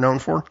Denny and I are known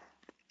for,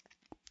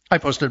 I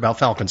posted about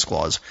Falcon's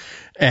Claws.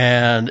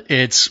 And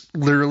it's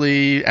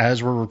literally,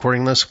 as we're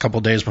recording this, a couple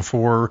of days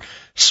before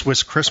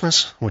Swiss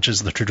Christmas, which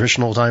is the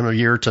traditional time of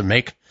year to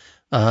make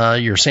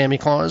your Sammy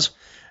Claws.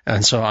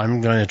 And so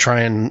I'm going to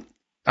try and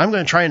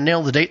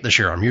nail the date this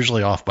year. I'm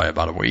usually off by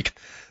about a week,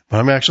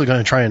 but I'm actually going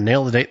to try and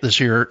nail the date this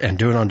year and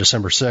do it on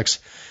December 6th.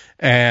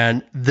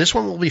 And this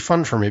one will be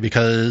fun for me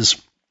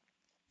because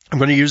I'm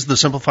going to use the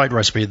simplified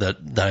recipe that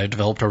I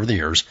developed over the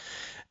years.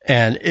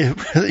 And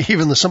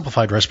even the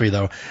simplified recipe,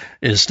 though,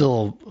 is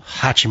still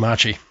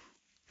hachi-machi.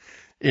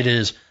 It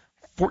is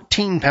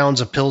 14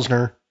 pounds of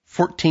Pilsner,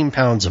 14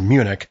 pounds of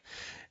Munich,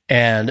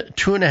 and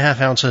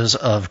 2.5 ounces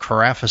of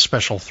Carafa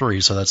Special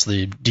 3. So that's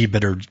the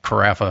debittered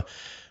Carafa.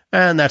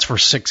 And that's for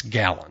 6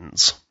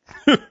 gallons.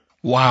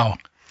 Wow.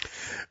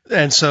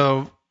 And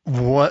so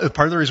part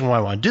of the reason why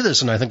I want to do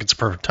this, and I think it's a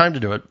perfect time to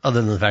do it,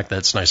 other than the fact that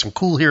it's nice and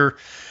cool here,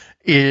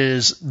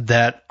 is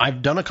that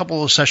I've done a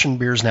couple of session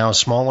beers now,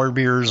 smaller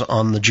beers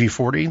on the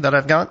G40 that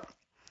I've got,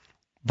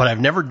 but I've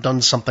never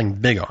done something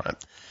big on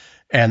it.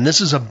 And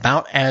this is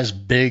about as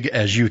big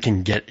as you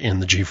can get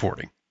in the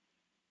G40.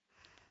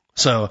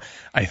 So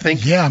I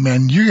think... Yeah,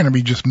 man, you're going to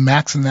be just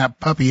maxing that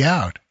puppy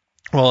out.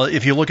 Well,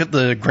 if you look at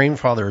the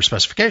Grainfather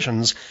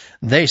specifications,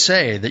 they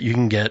say that you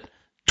can get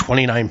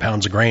 29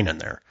 pounds of grain in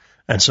there.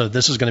 And so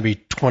this is going to be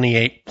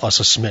 28 plus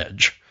a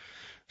smidge.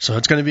 So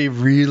it's going to be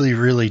really,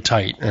 really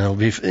tight. And it'll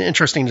be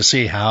interesting to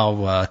see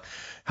how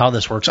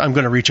this works. I'm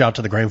going to reach out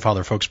to the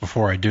Grainfather folks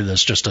before I do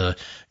this just to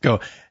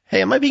go,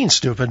 hey, am I being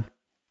stupid?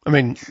 I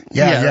mean,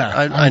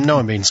 I know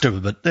I'm being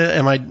stupid, but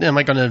am I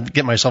going to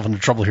get myself into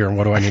trouble here, and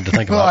what do I need to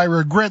think well, about? I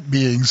regret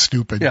being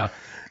stupid. Yeah.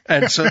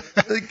 And so,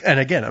 and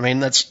again, I mean,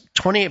 that's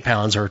 28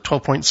 pounds or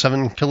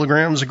 12.7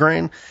 kilograms of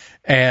grain.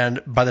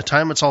 And by the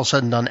time it's all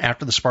said and done,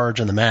 after the sparge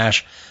and the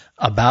mash,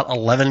 about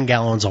 11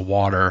 gallons of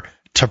water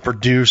to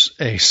produce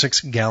a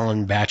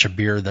 6-gallon batch of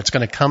beer that's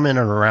going to come in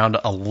at around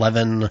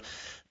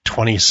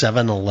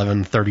 1127,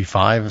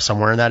 1135,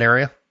 somewhere in that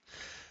area.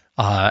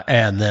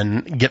 And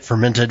then get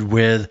fermented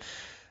with,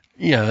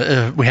 we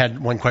had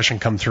one question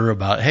come through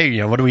about,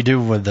 hey, what do we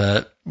do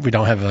with we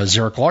don't have a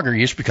Xeric lager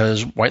yeast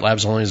because White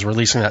Labs only is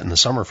releasing that in the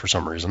summer for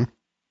some reason.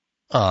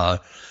 Well,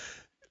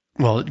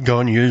 go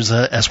and use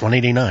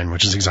S189,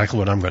 which is exactly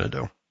what I'm going to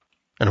do.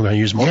 And I'm going to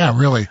use Yeah,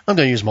 really. I'm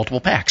going to use multiple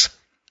packs.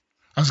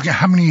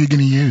 How many are you going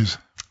to use?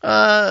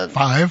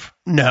 5?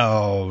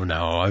 No.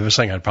 I was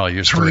saying I'd probably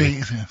use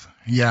 3.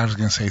 Yeah, I was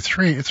going to say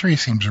 3. 3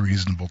 seems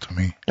reasonable to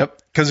me. Yep.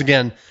 Because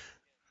again,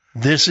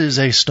 this is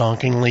a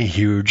stonkingly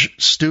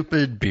huge,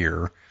 stupid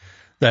beer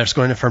that's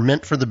going to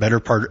ferment for the better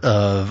part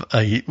of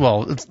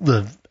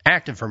the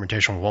active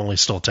fermentation will only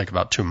still take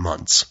about 2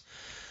 months.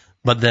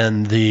 But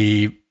then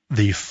the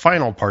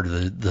final part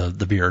of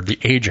the beer, the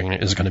aging,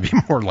 is going to be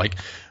more like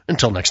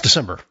until next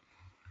December.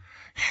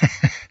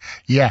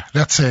 Yeah,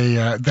 that's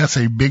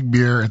a big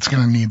beer. It's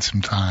going to need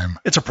some time.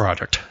 It's a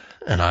project,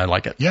 and I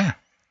like it. Yeah,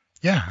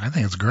 I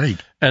think it's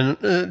great.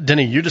 And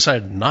Denny, you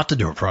decided not to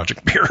do a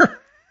project beer.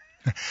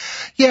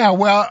 Yeah,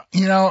 well,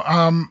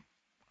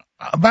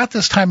 about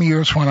this time of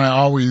year is when I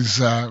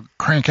always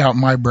crank out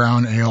my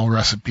brown ale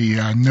recipe,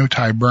 No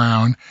Tie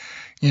Brown,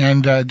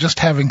 and just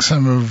having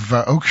some of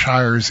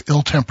Oakshire's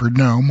Ill-Tempered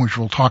Gnome, which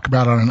we'll talk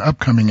about on an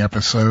upcoming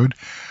episode.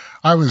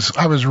 I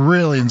was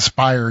really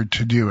inspired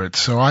to do it,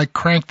 so I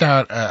cranked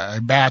out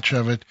a batch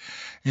of it.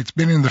 It's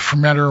been in the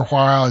fermenter a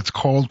while. It's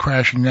cold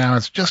crashing now.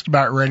 It's just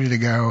about ready to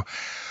go.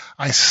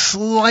 I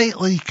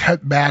slightly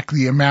cut back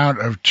the amount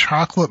of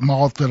chocolate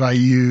malt that I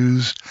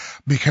used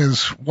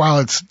because while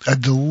it's a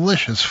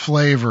delicious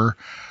flavor,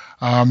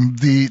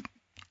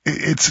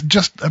 it's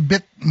just a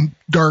bit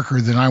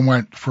darker than I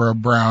went for a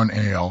brown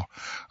ale.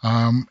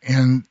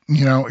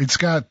 It's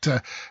got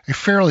a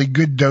fairly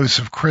good dose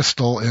of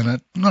crystal in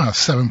it.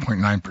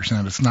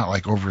 7.9%. It's not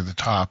like over the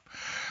top.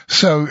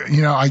 So,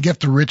 I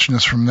get the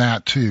richness from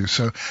that too.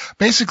 So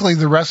basically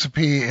the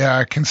recipe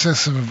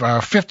consists of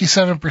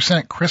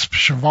 57% crisp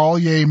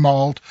Chevalier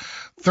malt,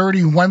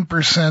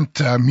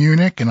 31%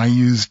 Munich, and I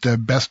used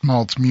Best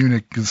Malts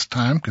Munich this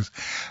time because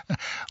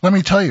let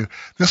me tell you,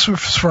 this was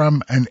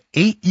from an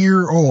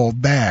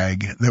 8-year-old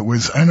bag that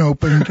was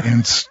unopened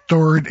and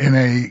stored in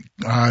a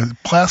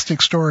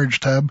plastic storage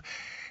tub,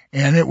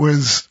 and it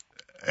was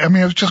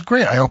just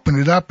great. I opened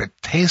it up. It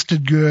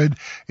tasted good.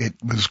 It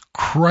was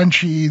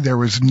crunchy. There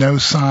was no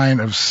sign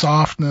of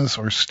softness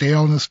or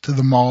staleness to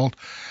the malt.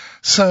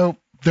 So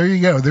there you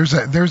go.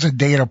 There's a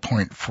data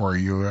point for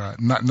you.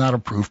 Not a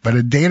proof, but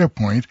a data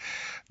point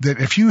that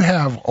if you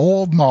have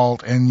old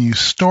malt and you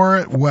store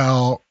it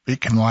well,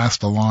 it can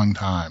last a long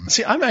time.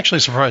 See, I'm actually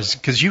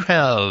surprised because you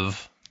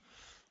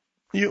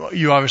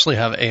obviously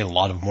have a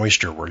lot of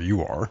moisture where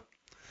you are.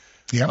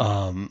 Yeah.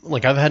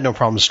 I've had no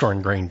problem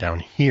storing grain down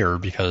here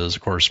because,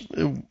 of course,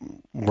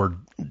 we're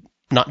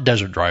not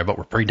desert dry, but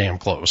we're pretty damn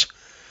close.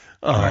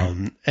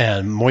 Right.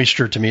 And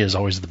moisture to me is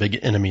always the big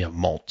enemy of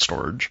malt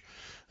storage.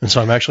 And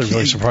so I'm actually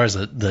really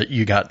surprised that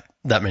you got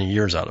that many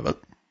years out of it.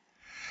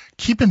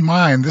 Keep in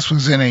mind, this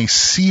was in a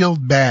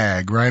sealed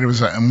bag, right? It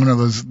was one of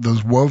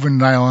those woven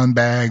nylon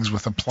bags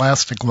with a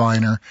plastic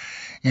liner,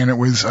 and it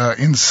was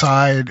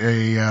inside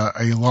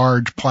a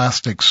large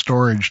plastic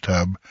storage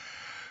tub.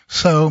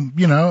 So,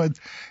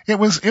 it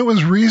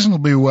was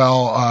reasonably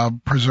well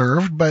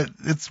preserved, but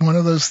it's one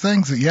of those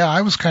things that,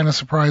 I was kind of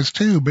surprised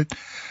too, but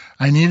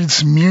I needed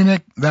some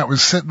Munich that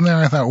was sitting there.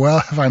 I thought, well,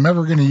 if I'm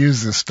ever going to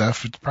use this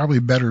stuff, it's probably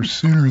better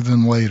sooner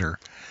than later.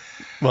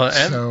 Well,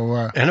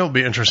 and it'll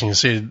be interesting to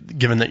see,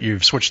 given that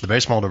you've switched the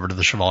base malt over to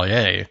the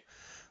Chevalier,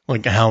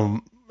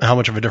 how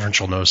much of a difference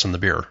you'll notice in the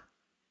beer.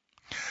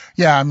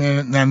 Yeah,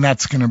 and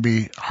that's going to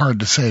be hard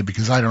to say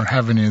because I don't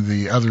have any of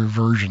the other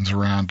versions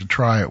around to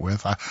try it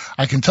with.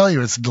 I can tell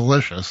you it's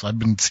delicious. I've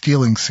been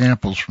stealing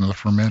samples from the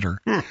fermenter.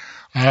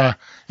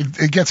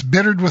 It gets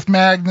bittered with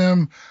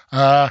Magnum,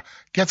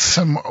 gets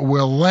some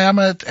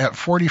Willamette at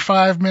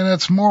 45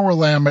 minutes, more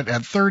Willamette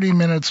at 30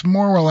 minutes,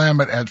 more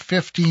Willamette at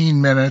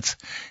 15 minutes,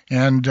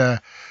 and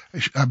a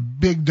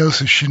big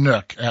dose of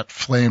Chinook at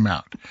flame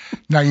out.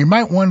 Now, you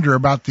might wonder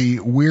about the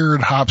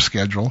weird hop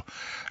schedule.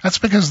 That's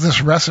because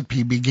this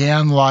recipe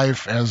began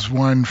life as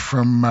one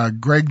from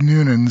Greg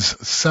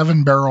Noonan's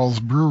 7 Barrels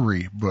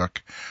Brewery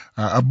book,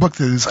 a book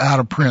that is out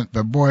of print.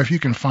 But boy, if you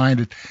can find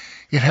it,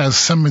 it has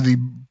some of the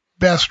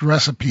best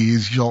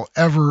recipes you'll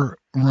ever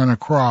run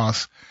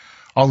across,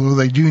 although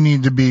they do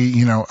need to be,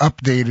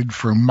 updated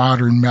for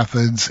modern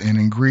methods and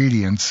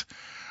ingredients.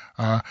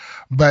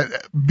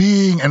 But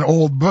being an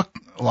old book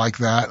like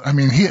that,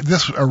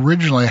 this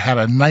originally had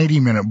a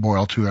 90-minute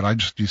boil to it. I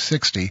just do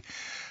 60.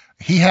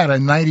 He had a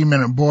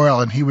 90-minute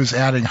boil, and he was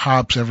adding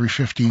hops every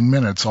 15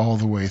 minutes all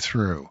the way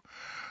through.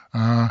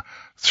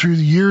 through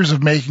the years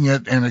of making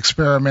it and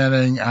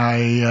experimenting,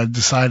 I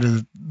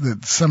decided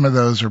that some of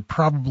those are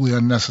probably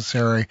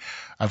unnecessary.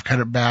 I've cut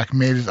it back,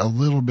 made it a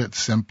little bit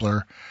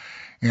simpler.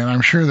 And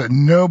I'm sure that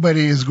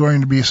nobody is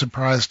going to be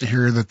surprised to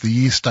hear that the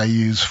yeast I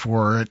use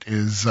for it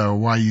is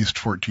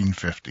Wyeast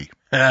 1450.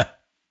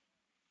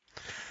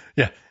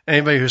 Yeah,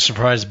 anybody who's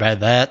surprised by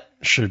that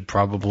should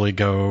probably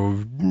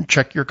go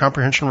check your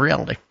comprehension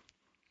reality.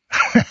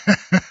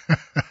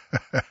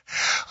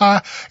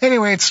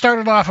 Anyway, it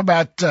started off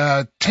about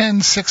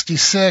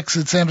 1066.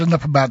 It's ended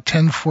up about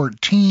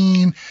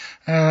 1014 in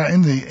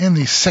the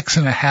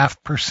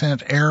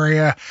 6.5%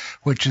 area,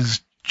 which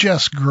is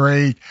just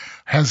great.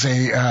 Has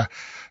a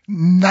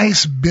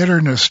nice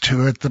bitterness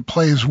to it that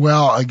plays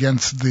well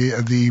against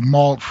the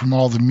malt from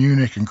all the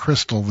Munich and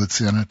crystal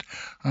that's in it.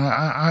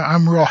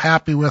 I'm real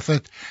happy with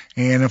it,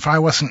 and if I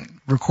wasn't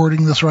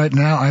recording this right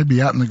now, I'd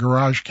be out in the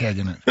garage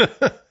kegging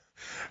it.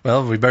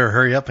 Well, we better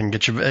hurry up and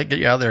get you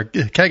out there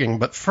kegging.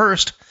 But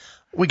first,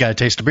 we got to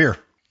taste a beer.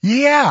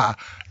 Yeah.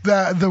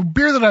 The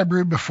beer that I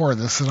brewed before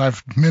this, that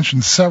I've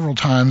mentioned several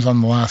times on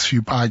the last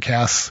few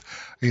podcasts,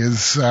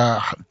 is,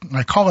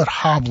 I call it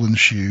Hobblin'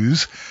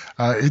 Shoes.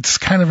 It's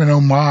kind of an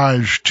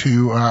homage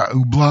to,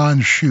 Houblon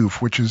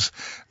Chouffe, which is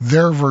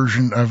their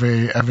version of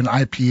an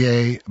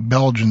IPA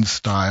Belgian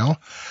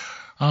style.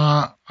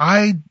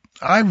 I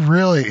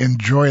really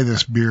enjoy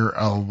this beer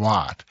a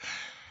lot.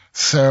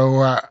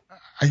 So,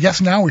 I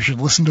guess now we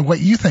should listen to what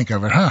you think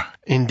of it, huh?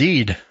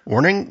 Indeed.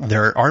 Warning,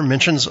 there are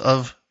mentions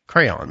of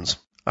crayons.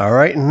 All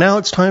right, and now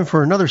it's time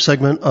for another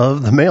segment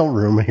of the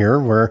mailroom here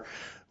where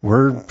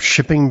we're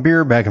shipping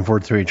beer back and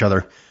forth to each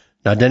other.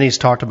 Now, Denny's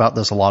talked about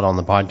this a lot on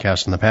the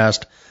podcast in the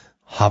past.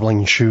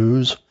 Hobbling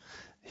Shoes,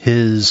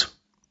 his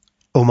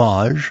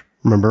homage.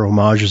 Remember,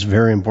 homage is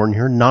very important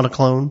here, not a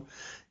clone.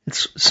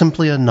 It's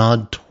simply a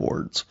nod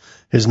towards.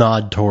 His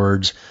nod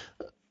towards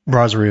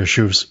Brasserie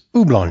Chouffe's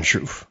Houblon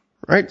Chouffe,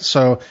 right?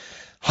 So,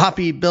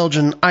 hoppy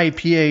Belgian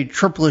IPA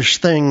triplish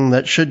thing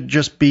that should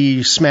just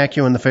be smack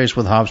you in the face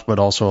with hops, but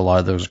also a lot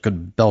of those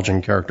good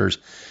Belgian characters.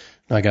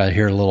 I got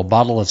here a little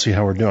bottle. Let's see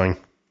how we're doing.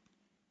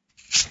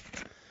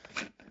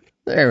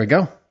 There we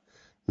go.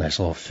 Nice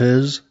little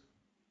fizz.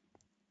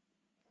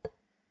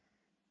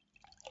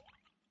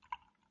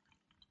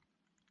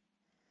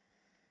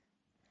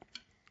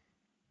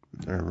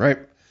 All right.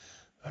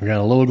 I've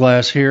got a little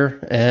glass here,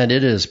 and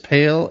it is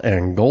pale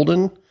and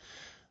golden.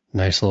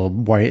 Nice little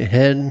white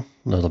head,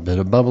 a little bit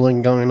of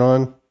bubbling going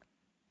on.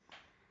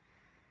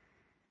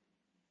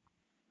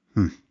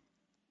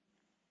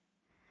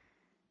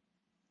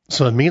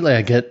 So immediately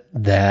I get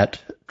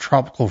that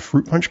tropical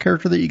fruit punch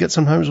character that you get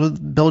sometimes with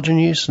Belgian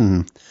yeast,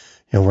 and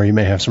where you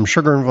may have some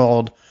sugar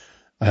involved.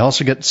 I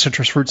also get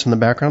citrus fruits in the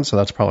background, so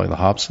that's probably the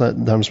hops that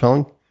I'm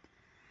smelling.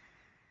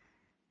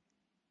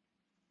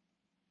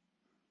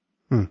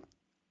 And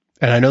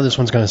I know this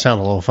one's going to sound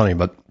a little funny,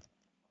 but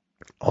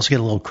I also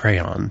get a little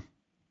crayon.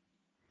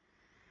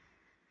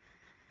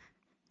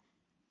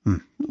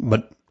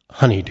 But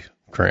honeyed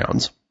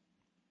crayons.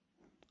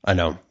 I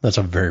know, that's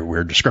a very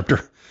weird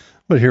descriptor,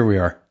 but here we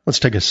are. Let's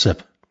take a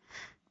sip.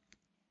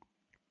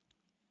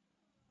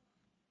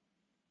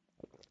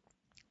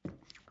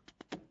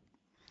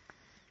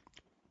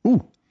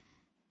 Ooh.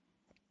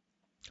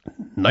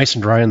 Nice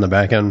and dry in the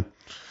back end.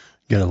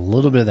 Get a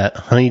little bit of that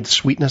honeyed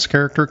sweetness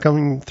character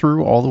coming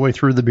through all the way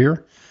through the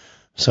beer.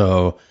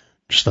 So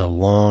just a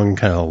long,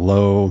 kind of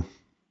low.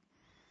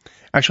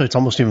 Actually, it's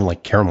almost even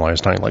like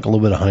caramelized honey, like a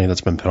little bit of honey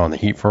that's been put on the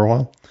heat for a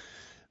while.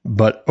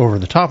 But over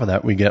the top of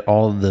that, we get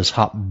all of this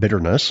hop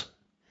bitterness,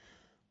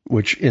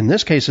 which in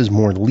this case is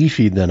more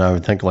leafy than I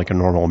would think like a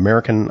normal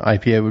American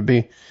IPA would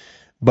be.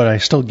 But I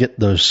still get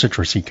those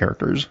citrusy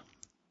characters.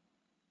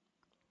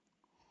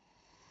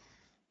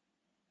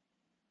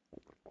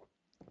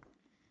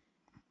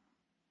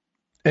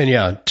 And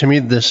yeah, to me,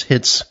 this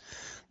hits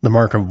the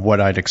mark of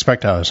what I'd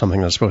expect out of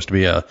something that's supposed to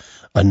be a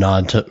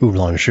nod to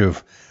Houblon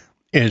Chouffe.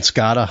 It's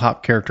got a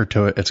hop character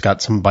to it. It's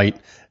got some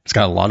bite. It's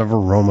got a lot of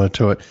aroma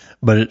to it,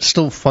 but it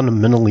still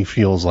fundamentally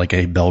feels like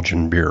a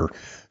Belgian beer.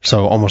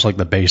 So almost like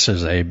the base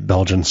is a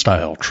Belgian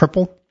style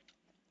triple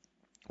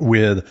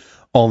with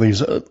all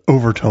these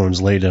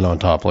overtones laid in on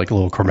top, like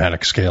little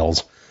chromatic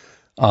scales.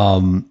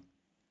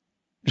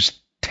 Just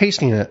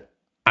tasting it,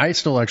 I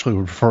still actually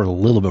would prefer a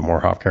little bit more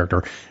hop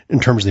character in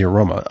terms of the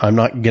aroma. I'm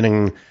not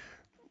getting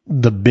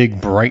the big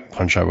bright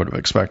punch I would have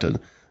expected.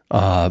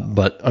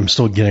 But I'm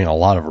still getting a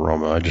lot of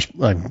aroma.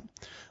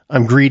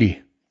 I'm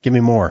greedy. Give me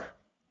more.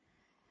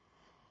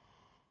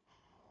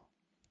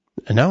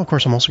 And now, of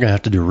course, I'm also going to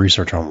have to do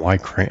research on why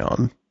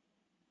crayon.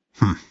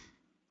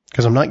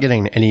 Because I'm not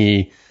getting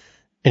any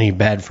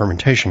bad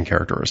fermentation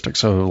characteristics.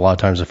 So a lot of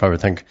times if I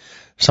would think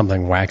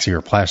something waxy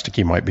or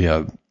plasticky might be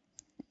a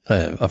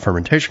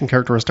fermentation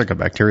characteristic, a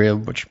bacteria,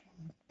 which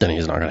Denny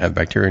is not going to have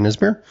bacteria in his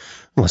beer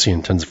unless he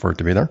intends for it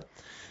to be there.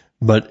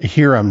 But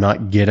here I'm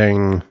not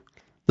getting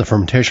the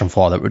fermentation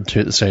flaw that would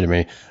say to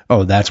me,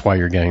 oh, that's why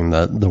you're getting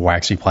the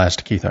waxy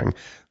plasticky thing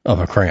of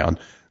a crayon.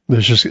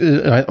 There's just,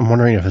 I'm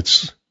wondering if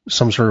it's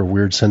some sort of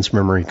weird sense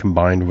memory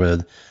combined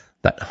with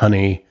that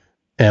honey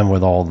and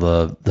with all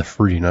the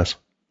fruitiness.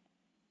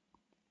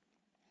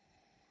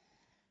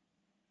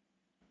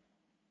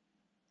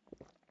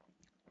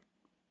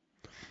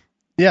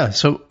 Yeah,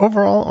 so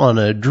overall, on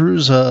a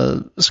Drew's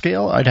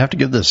scale, I'd have to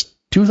give this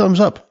 2 thumbs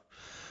up.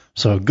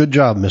 So good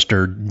job,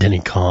 Mr. Denny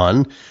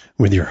Conn,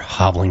 with your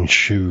hobbling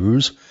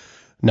shoes.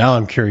 Now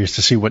I'm curious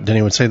to see what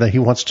Denny would say that he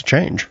wants to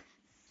change.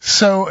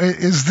 So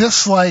is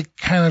this like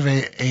kind of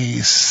a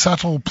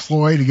subtle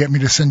ploy to get me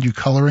to send you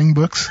coloring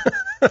books?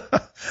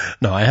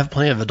 No, I have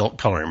plenty of adult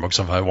coloring books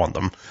if I want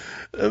them.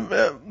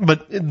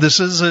 But this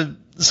is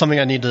something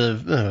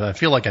I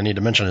feel like I need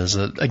to mention is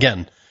that,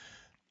 again,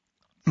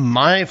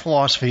 my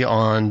philosophy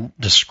on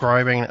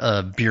describing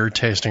a beer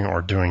tasting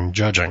or doing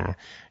judging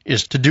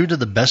is to do to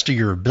the best of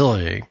your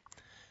ability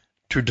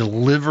to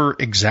deliver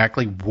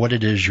exactly what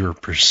it is you're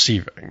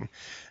perceiving.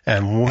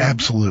 And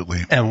absolutely.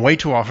 And way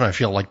too often I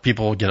feel like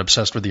people get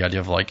obsessed with the idea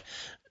of like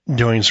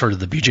doing sort of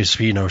the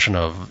BJCP notion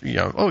of,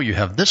 you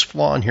have this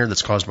flaw in here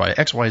that's caused by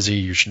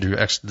XYZ, you should do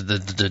X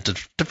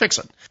to fix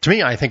it. To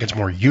me, I think it's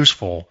more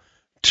useful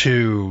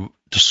to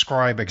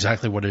describe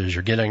exactly what it is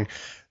you're getting.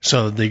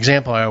 So the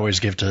example I always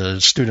give to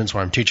students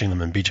when I'm teaching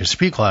them in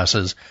BJCP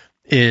classes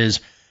is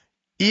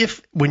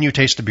if when you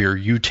taste a beer,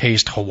 you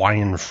taste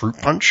Hawaiian fruit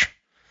punch,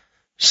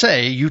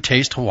 say you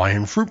taste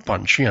Hawaiian fruit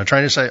punch, trying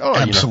to say,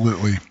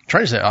 absolutely.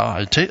 Trying to say,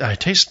 I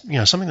taste,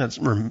 something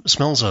that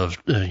smells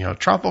of,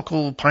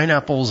 tropical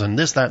pineapples and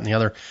this, that, and the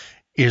other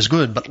is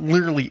good. But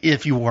literally,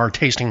 if you are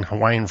tasting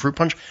Hawaiian fruit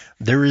punch,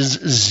 there is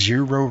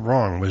zero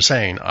wrong with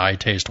saying, I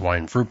taste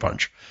Hawaiian fruit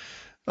punch.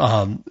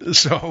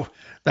 So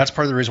that's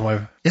part of the reason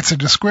why it's a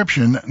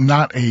description,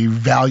 not a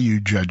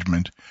value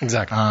judgment.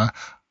 Exactly.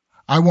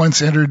 I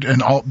once entered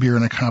an alt beer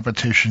in a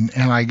competition,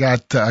 and I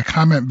got a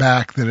comment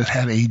back that it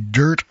had a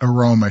dirt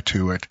aroma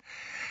to it.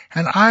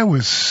 And I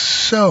was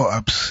so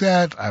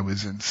upset. I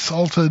was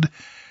insulted.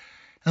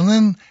 And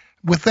then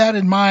with that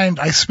in mind,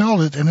 I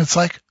smelled it, and it's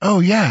like, oh,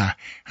 yeah.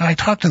 And I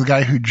talked to the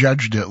guy who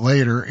judged it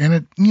later, and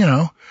it,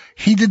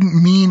 he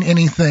didn't mean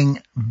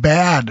anything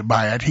bad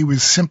by it. He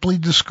was simply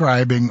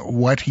describing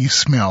what he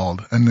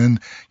smelled. And then,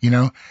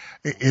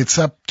 it's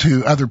up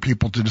to other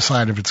people to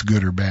decide if it's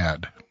good or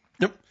bad.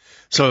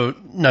 So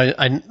now,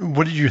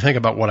 what did you think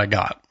about what I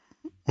got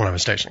when I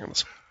was tasting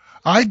this?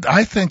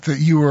 I think that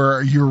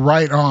you're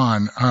right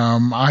on.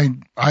 I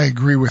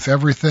agree with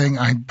everything.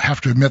 I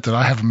have to admit that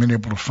I haven't been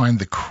able to find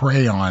the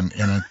crayon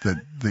in it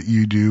that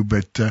you do,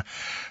 but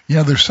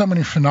there's so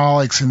many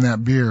phenolics in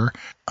that beer.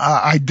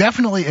 I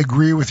definitely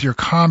agree with your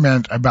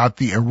comment about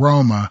the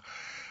aroma,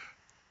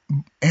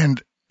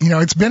 and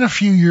it's been a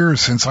few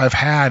years since I've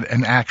had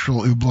an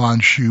actual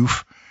Houblon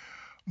Chouffe,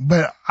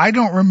 but I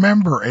don't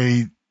remember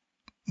a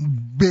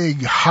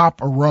big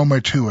hop aroma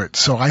to it.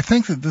 So I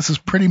think that this is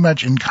pretty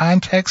much in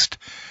context,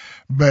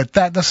 but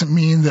that doesn't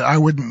mean that I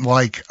wouldn't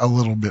like a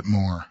little bit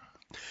more.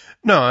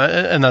 No,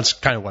 and that's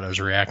kind of what I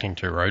was reacting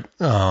to, right?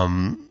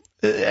 And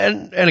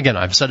again,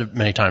 I've said it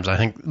many times. I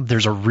think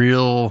there's a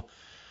real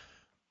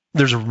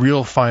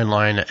fine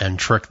line and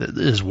trick that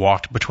is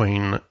walked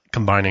between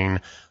combining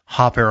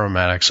hop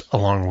aromatics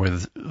along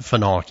with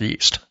phenolic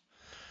yeast.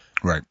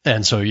 Right.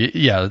 And so,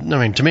 yeah,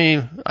 to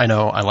me, I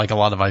know I like a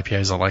lot of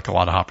IPAs. I like a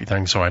lot of hoppy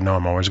things, so I know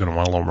I'm always going to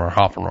want a little more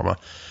hop aroma.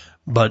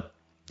 But,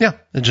 yeah,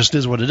 it just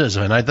is what it is.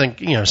 And I think,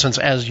 since,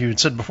 as you had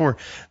said before,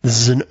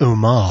 this is an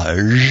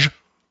homage.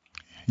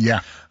 Yeah.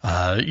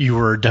 You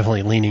were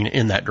definitely leaning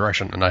in that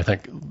direction. And I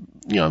think,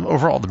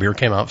 overall, the beer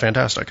came out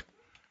fantastic.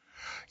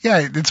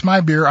 Yeah, it's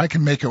my beer. I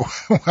can make it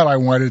what I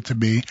want it to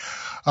be.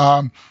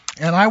 And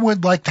I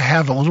would like to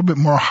have a little bit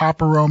more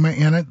hop aroma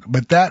in it,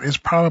 but that is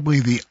probably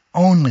the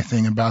only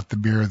thing about the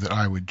beer that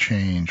I would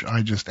change.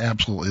 I just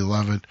absolutely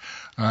love it.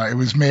 It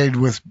was made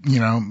with,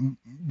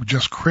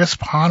 just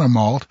crisp Hana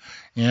malt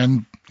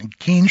and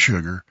cane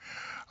sugar.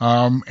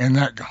 And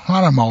that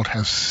Hana malt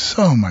has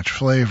so much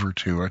flavor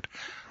to it.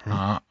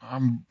 I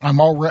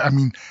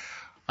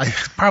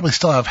probably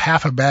still have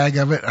half a bag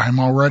of it.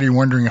 I'm already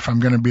wondering if I'm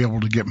going to be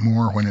able to get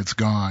more when it's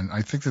gone.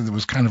 I think that it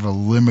was kind of a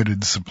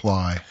limited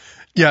supply.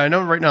 Yeah, I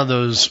know right now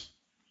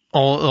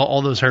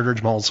all those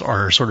heritage malts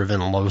are sort of in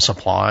low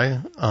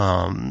supply,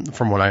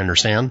 from what I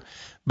understand.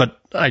 But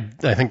I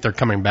think they're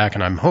coming back,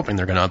 and I'm hoping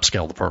they're going to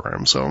upscale the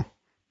program. So,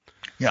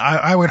 yeah,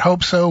 I would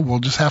hope so. We'll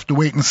just have to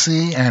wait and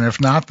see, and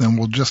if not, then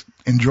we'll just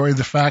enjoy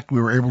the fact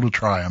we were able to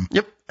try them.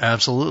 Yep,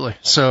 absolutely.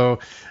 So,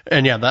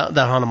 and yeah, that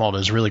Hana malt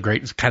is really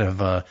great. It's kind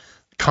of a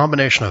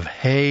combination of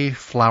hay,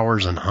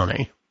 flowers, and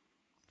honey.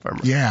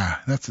 Yeah,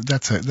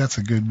 that's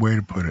a good way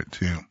to put it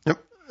too.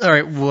 Yep. All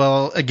right.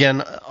 Well,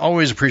 again,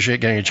 always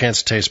appreciate getting a chance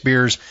to taste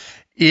beers.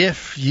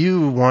 If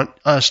you want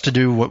us to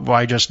do what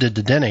I just did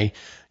to Denny,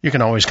 you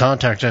can always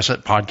contact us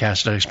at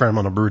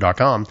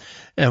podcast@experimentalbrew.com,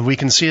 and we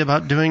can see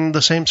about doing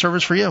the same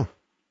service for you.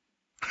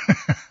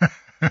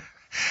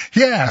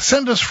 Yeah,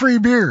 send us free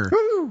beer.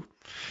 Woo!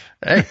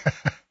 Hey,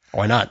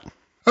 why not?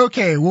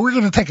 Okay, well, we're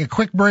going to take a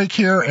quick break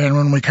here, and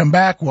when we come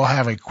back, we'll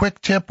have a quick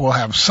tip, we'll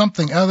have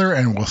something other,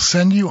 and we'll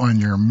send you on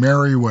your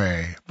merry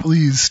way.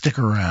 Please stick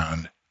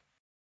around.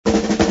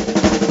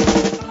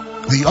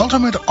 The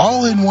ultimate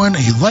all-in-one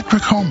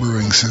electric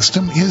homebrewing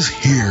system is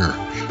here.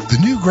 The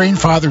new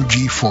Grainfather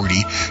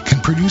G40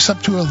 can produce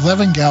up to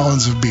 11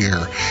 gallons of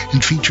beer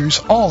and features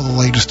all the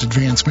latest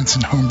advancements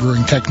in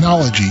homebrewing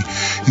technology,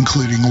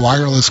 including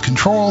wireless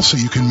control so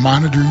you can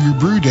monitor your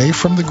brew day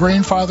from the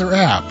Grainfather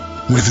app.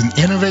 With an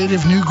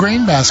innovative new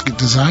grain basket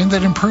design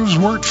that improves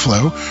wort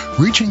flow,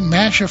 reaching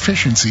mash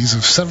efficiencies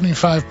of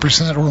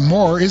 75% or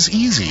more is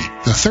easy.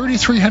 The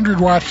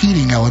 3300-watt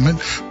heating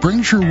element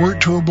brings your wort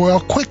to a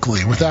boil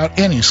quickly without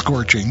any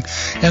scorching,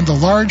 and the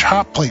large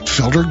hop plate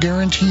filter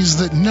guarantees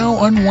that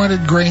no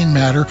unwanted grain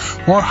matter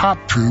or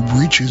hop tube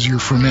reaches your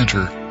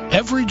fermenter.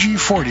 Every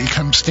G40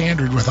 comes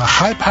standard with a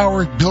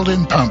high-powered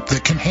built-in pump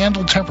that can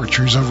handle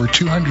temperatures over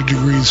 200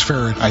 degrees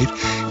Fahrenheit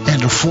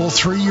and a full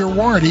 3-year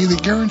warranty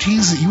that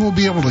guarantees that you will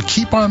be able to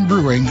keep on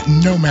brewing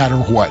no matter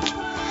what.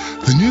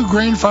 The new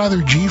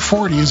Grainfather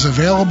G40 is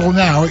available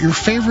now at your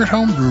favorite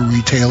homebrew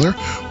retailer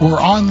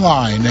or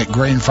online at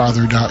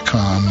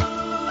grainfather.com.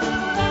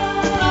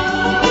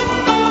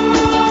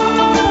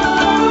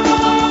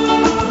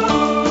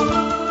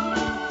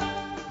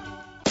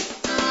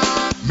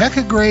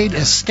 Mecca Grade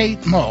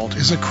Estate Malt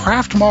is a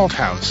craft malt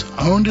house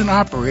owned and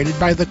operated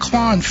by the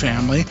Klon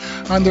family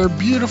on their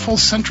beautiful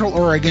Central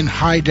Oregon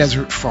high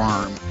desert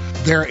farm.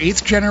 Their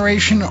 8th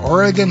generation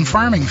Oregon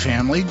farming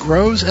family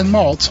grows and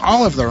malts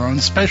all of their own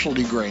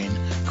specialty grain,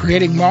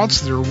 creating malts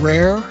that are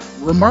rare,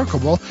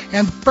 remarkable,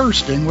 and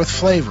bursting with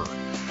flavor.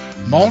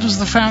 Malt is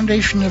the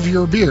foundation of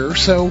your beer,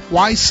 so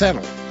why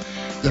settle?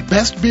 The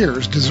best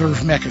beers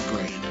deserve Mecca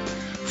Grade.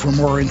 For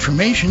more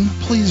information,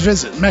 please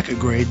visit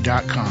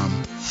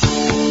meccagrade.com.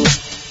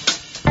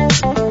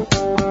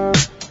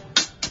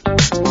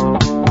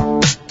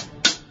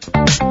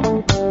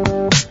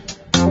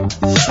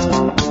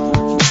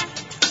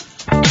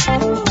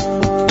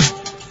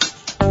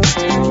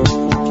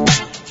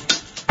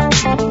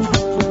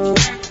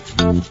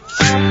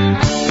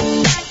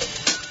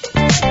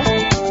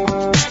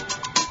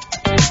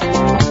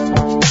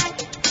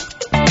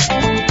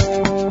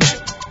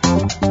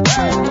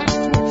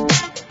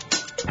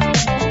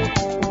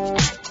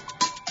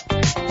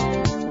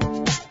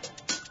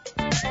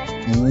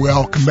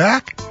 Welcome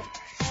back.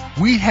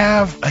 We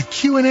have a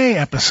Q&A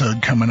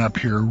episode coming up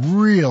here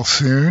real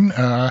soon.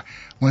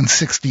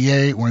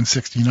 168,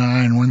 169,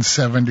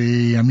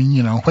 170. I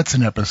mean, what's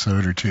an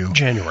episode or two?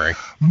 January.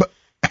 But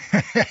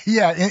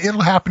yeah,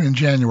 it'll happen in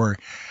January.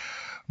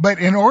 But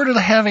in order to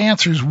have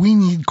answers, we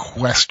need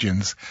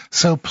questions.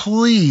 So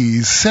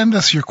please send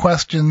us your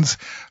questions.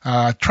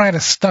 Try to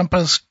stump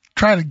us.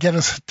 Try to get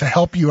us to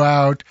help you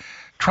out.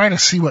 Try to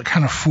see what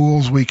kind of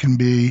fools we can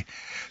be.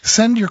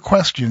 Send your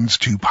questions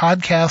to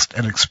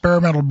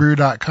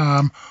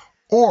podcast@experimentalbrew.com,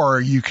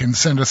 or you can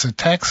send us a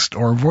text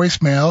or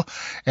voicemail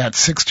at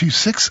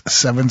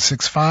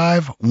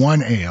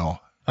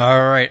 626-765-1ALE.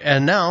 All right,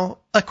 and now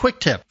a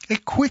quick tip. A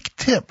quick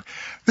tip.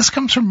 This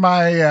comes from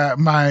my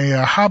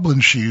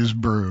Hoblin Shoes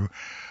brew.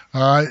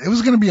 It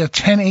was going to be a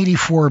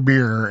 1084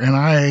 beer, and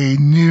I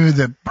knew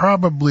that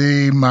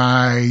probably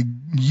my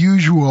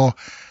usual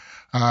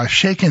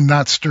shaken,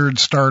 not stirred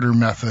starter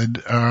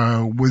method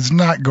was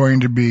not going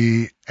to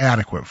be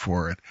adequate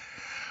for it.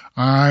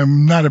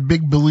 I'm not a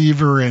big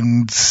believer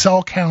in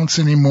cell counts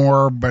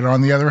anymore, but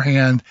on the other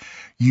hand,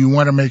 you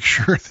want to make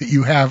sure that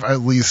you have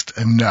at least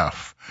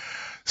enough.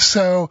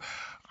 So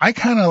I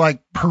kind of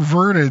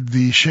perverted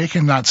the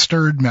shaken, not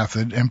stirred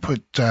method and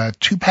put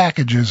 2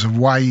 packages of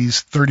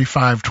Wyeast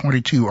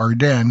 3522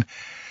 Ardennes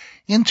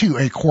into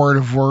a quart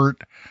of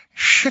wort,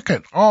 shook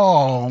it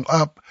all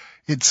up.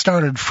 It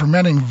started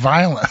fermenting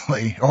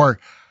violently, or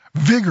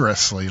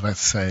vigorously,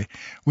 let's say,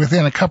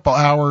 within a couple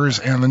hours,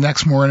 and the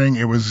next morning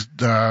it was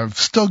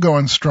still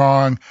going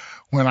strong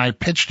when I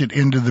pitched it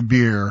into the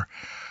beer.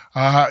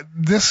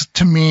 This,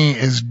 to me,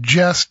 is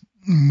just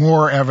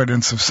more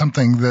evidence of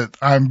something that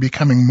I'm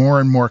becoming more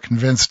and more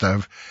convinced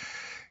of,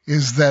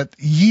 is that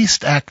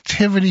yeast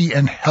activity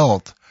and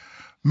health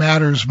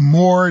matters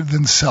more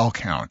than cell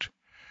count.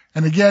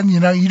 And again,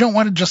 you don't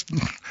want to just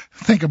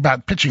think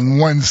about pitching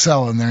one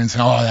cell in there and say,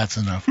 oh, that's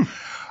enough.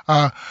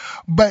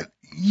 But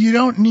you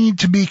don't need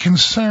to be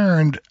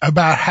concerned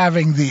about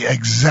having the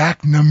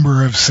exact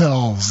number of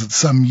cells that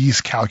some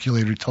yeast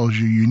calculator tells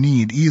you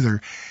need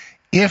either,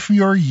 if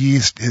your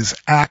yeast is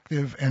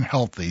active and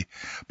healthy.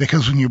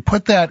 Because when you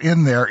put that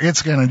in there,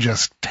 it's going to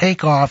just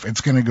take off.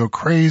 It's going to go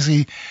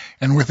crazy.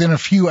 And within a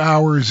few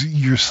hours,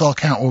 your cell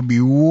count will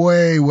be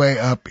way, way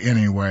up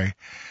anyway.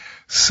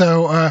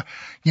 So,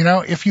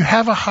 if you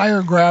have a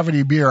higher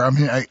gravity beer,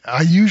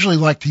 I usually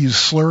like to use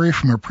slurry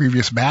from a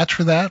previous batch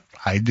for that.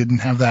 I didn't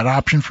have that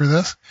option for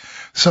this.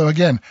 So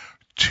again,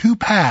 2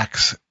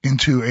 packs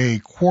into a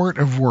quart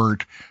of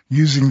wort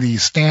using the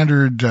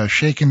standard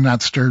shaken,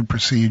 not stirred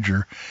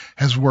procedure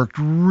has worked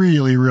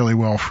really, really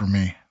well for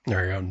me.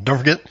 There you go. Don't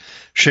forget,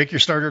 shake your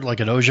starter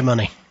like it owes you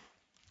money.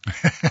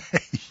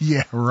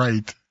 Yeah,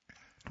 right.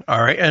 All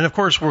right. And of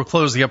course, we'll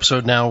close the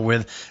episode now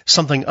with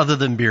something other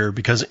than beer,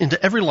 because into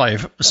every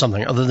life,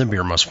 something other than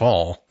beer must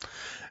fall.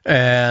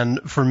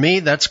 And for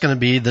me, that's going to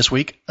be this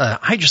week.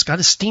 I just got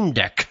a Steam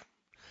Deck.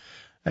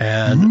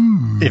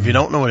 And if you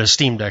don't know what a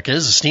Steam Deck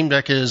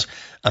is,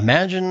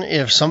 imagine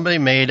if somebody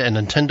made a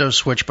Nintendo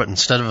Switch, but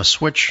instead of a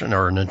Switch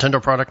or a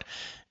Nintendo product,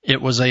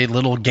 it was a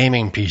little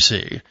gaming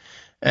PC.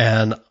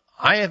 And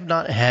I have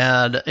not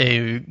had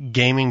a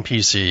gaming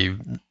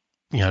PC,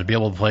 to be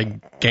able to play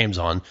games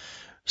on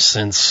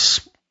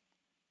since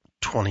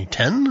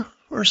 2010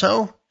 or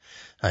so.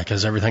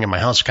 Because everything in my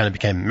house kind of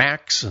became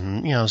Macs,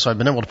 and so I've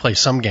been able to play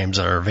some games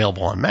that are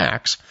available on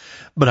Macs,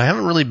 but I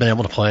haven't really been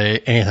able to play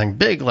anything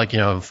big like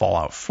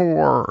Fallout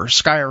 4 or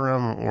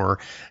Skyrim or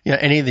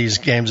any of these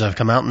games that have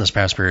come out in this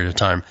past period of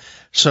time.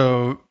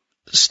 So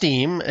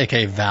Steam,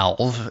 aka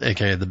Valve,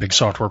 aka the big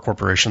software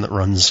corporation that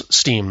runs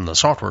Steam, the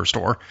software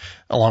store,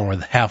 along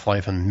with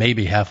Half-Life and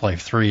maybe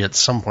Half-Life 3 at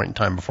some point in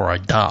time before I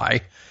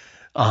die.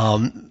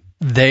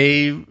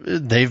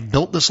 They've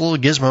built this little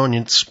gizmo, and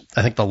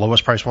I think the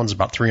lowest price one's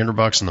about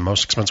 $300 and the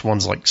most expensive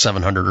one's like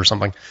 $700 or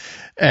something.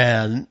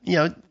 And,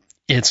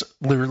 it's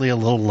literally a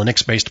little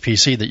Linux-based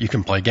PC that you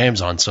can play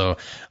games on. So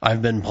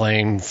I've been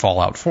playing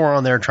Fallout 4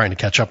 on there, trying to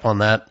catch up on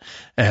that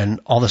and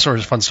all this sort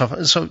of fun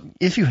stuff. So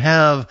if you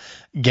have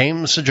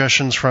game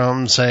suggestions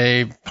from,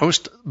 say,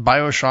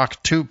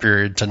 post-BioShock 2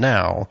 period to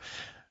now,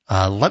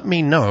 let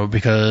me know,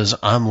 because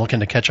I'm looking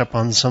to catch up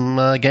on some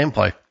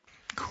gameplay.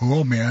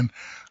 Cool, man.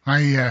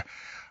 I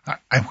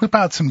whip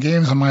out some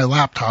games on my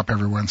laptop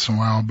every once in a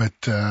while, but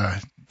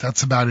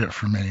that's about it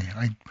for me.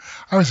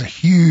 I was a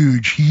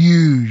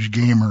huge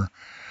gamer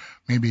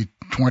maybe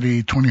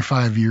 20,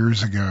 25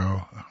 years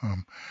ago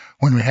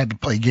when we had to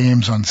play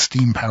games on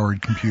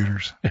Steam-powered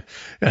computers.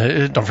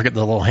 Don't forget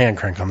the little hand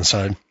crank on the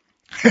side.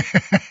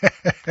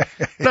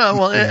 No,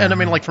 well, and I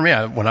mean, like for me,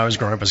 when I was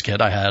growing up as a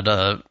kid, I had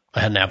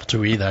an Apple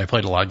IIe that I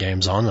played a lot of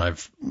games on.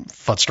 I've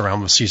futzed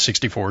around with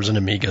C64s and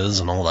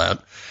Amigas and all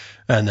that.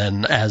 And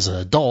then as an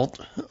adult,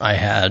 I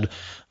had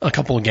a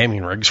couple of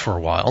gaming rigs for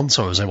a while, and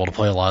so I was able to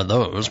play a lot of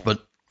those.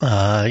 But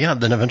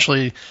then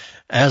eventually,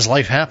 as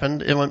life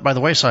happened, it went by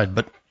the wayside.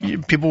 But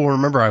people will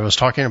remember I was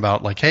talking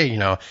about, like, hey,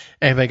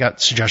 anybody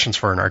got suggestions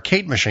for an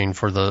arcade machine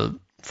for the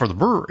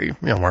brewery,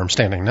 where I'm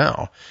standing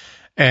now.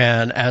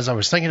 And as I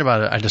was thinking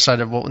about it, I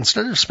decided, well,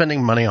 instead of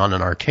spending money on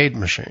an arcade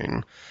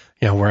machine,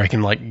 where I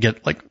can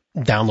get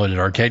downloaded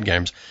arcade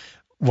games,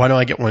 why don't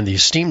I get one of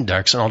these Steam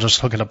Decks and I'll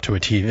just hook it up to a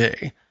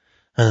TV?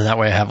 And that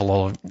way I have a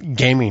little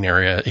gaming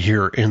area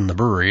here in the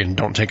brewery and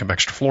don't take up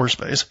extra floor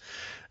space.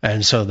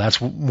 And so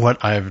that's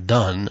what I've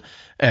done.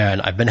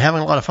 And I've been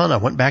having a lot of fun. I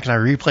went back and I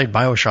replayed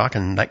BioShock,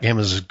 and that game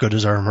is as good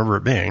as I remember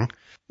it being.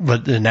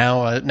 But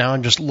now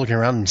I'm just looking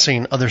around and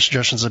seeing other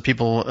suggestions that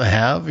people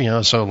have,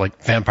 so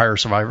like Vampire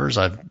Survivors,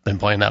 I've been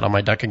playing that on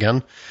my deck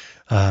again.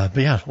 But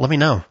yeah, let me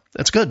know.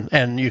 It's good.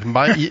 And you can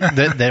buy,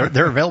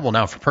 they're available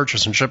now for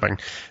purchase and shipping.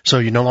 So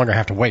you no longer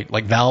have to wait.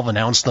 Like Valve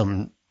announced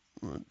them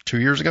 2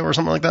 years ago or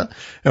something like that.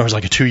 It was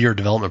like a 2-year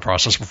development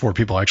process before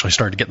people actually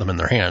started to get them in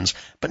their hands.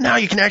 But now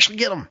you can actually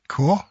get them.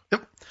 Cool.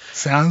 Yep.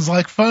 Sounds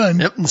like fun.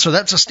 Yep. And so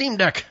that's a Steam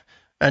Deck.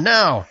 And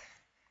now,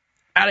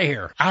 out of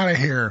here. Out of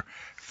here.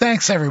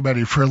 Thanks,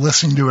 everybody, for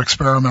listening to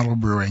Experimental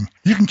Brewing.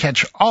 You can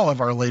catch all of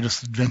our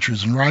latest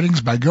adventures and writings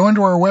by going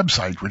to our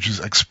website, which is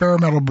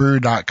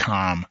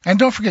experimentalbrew.com. And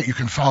don't forget, you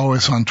can follow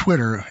us on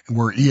Twitter.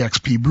 We're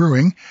EXP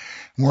Brewing.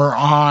 We're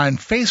on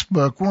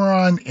Facebook. We're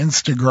on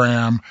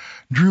Instagram.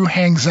 Drew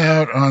hangs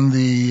out on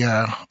the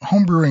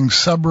homebrewing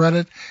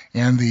subreddit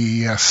and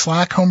the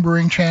Slack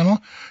homebrewing channel.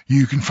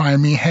 You can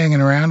find me hanging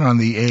around on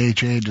the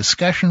AHA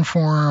discussion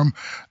forum,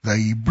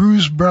 the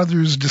Brews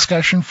Brothers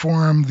discussion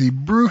forum, the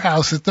Brew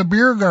House at the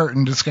Beer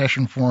Garden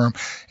discussion forum,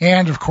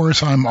 and, of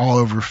course, I'm all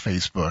over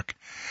Facebook.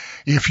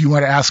 If you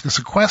want to ask us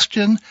a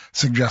question,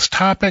 suggest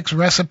topics,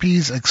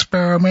 recipes,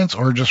 experiments,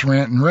 or just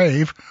rant and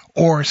rave,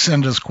 or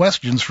send us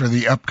questions for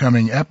the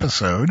upcoming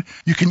episode,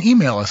 you can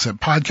email us at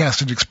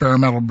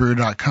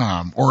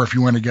podcast@experimentalbrew.com. Or if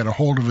you want to get a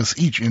hold of us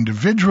each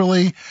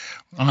individually,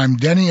 I'm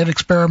Denny at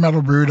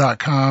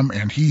experimentalbrew.com,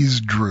 and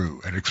he's Drew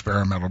at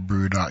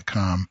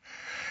experimentalbrew.com.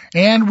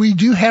 And we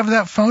do have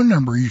that phone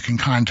number you can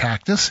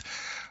contact us.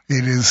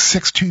 It is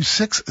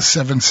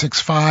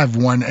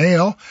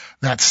 626-765-1ALE.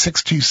 That's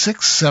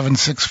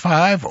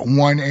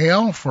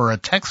 626-765-1ALE for a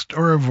text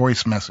or a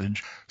voice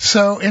message.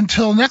 So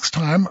until next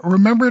time,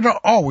 remember to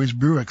always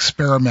brew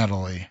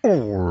experimentally.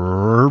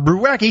 Or brew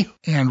wacky.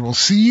 And we'll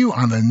see you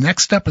on the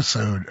next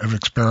episode of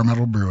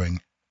Experimental Brewing.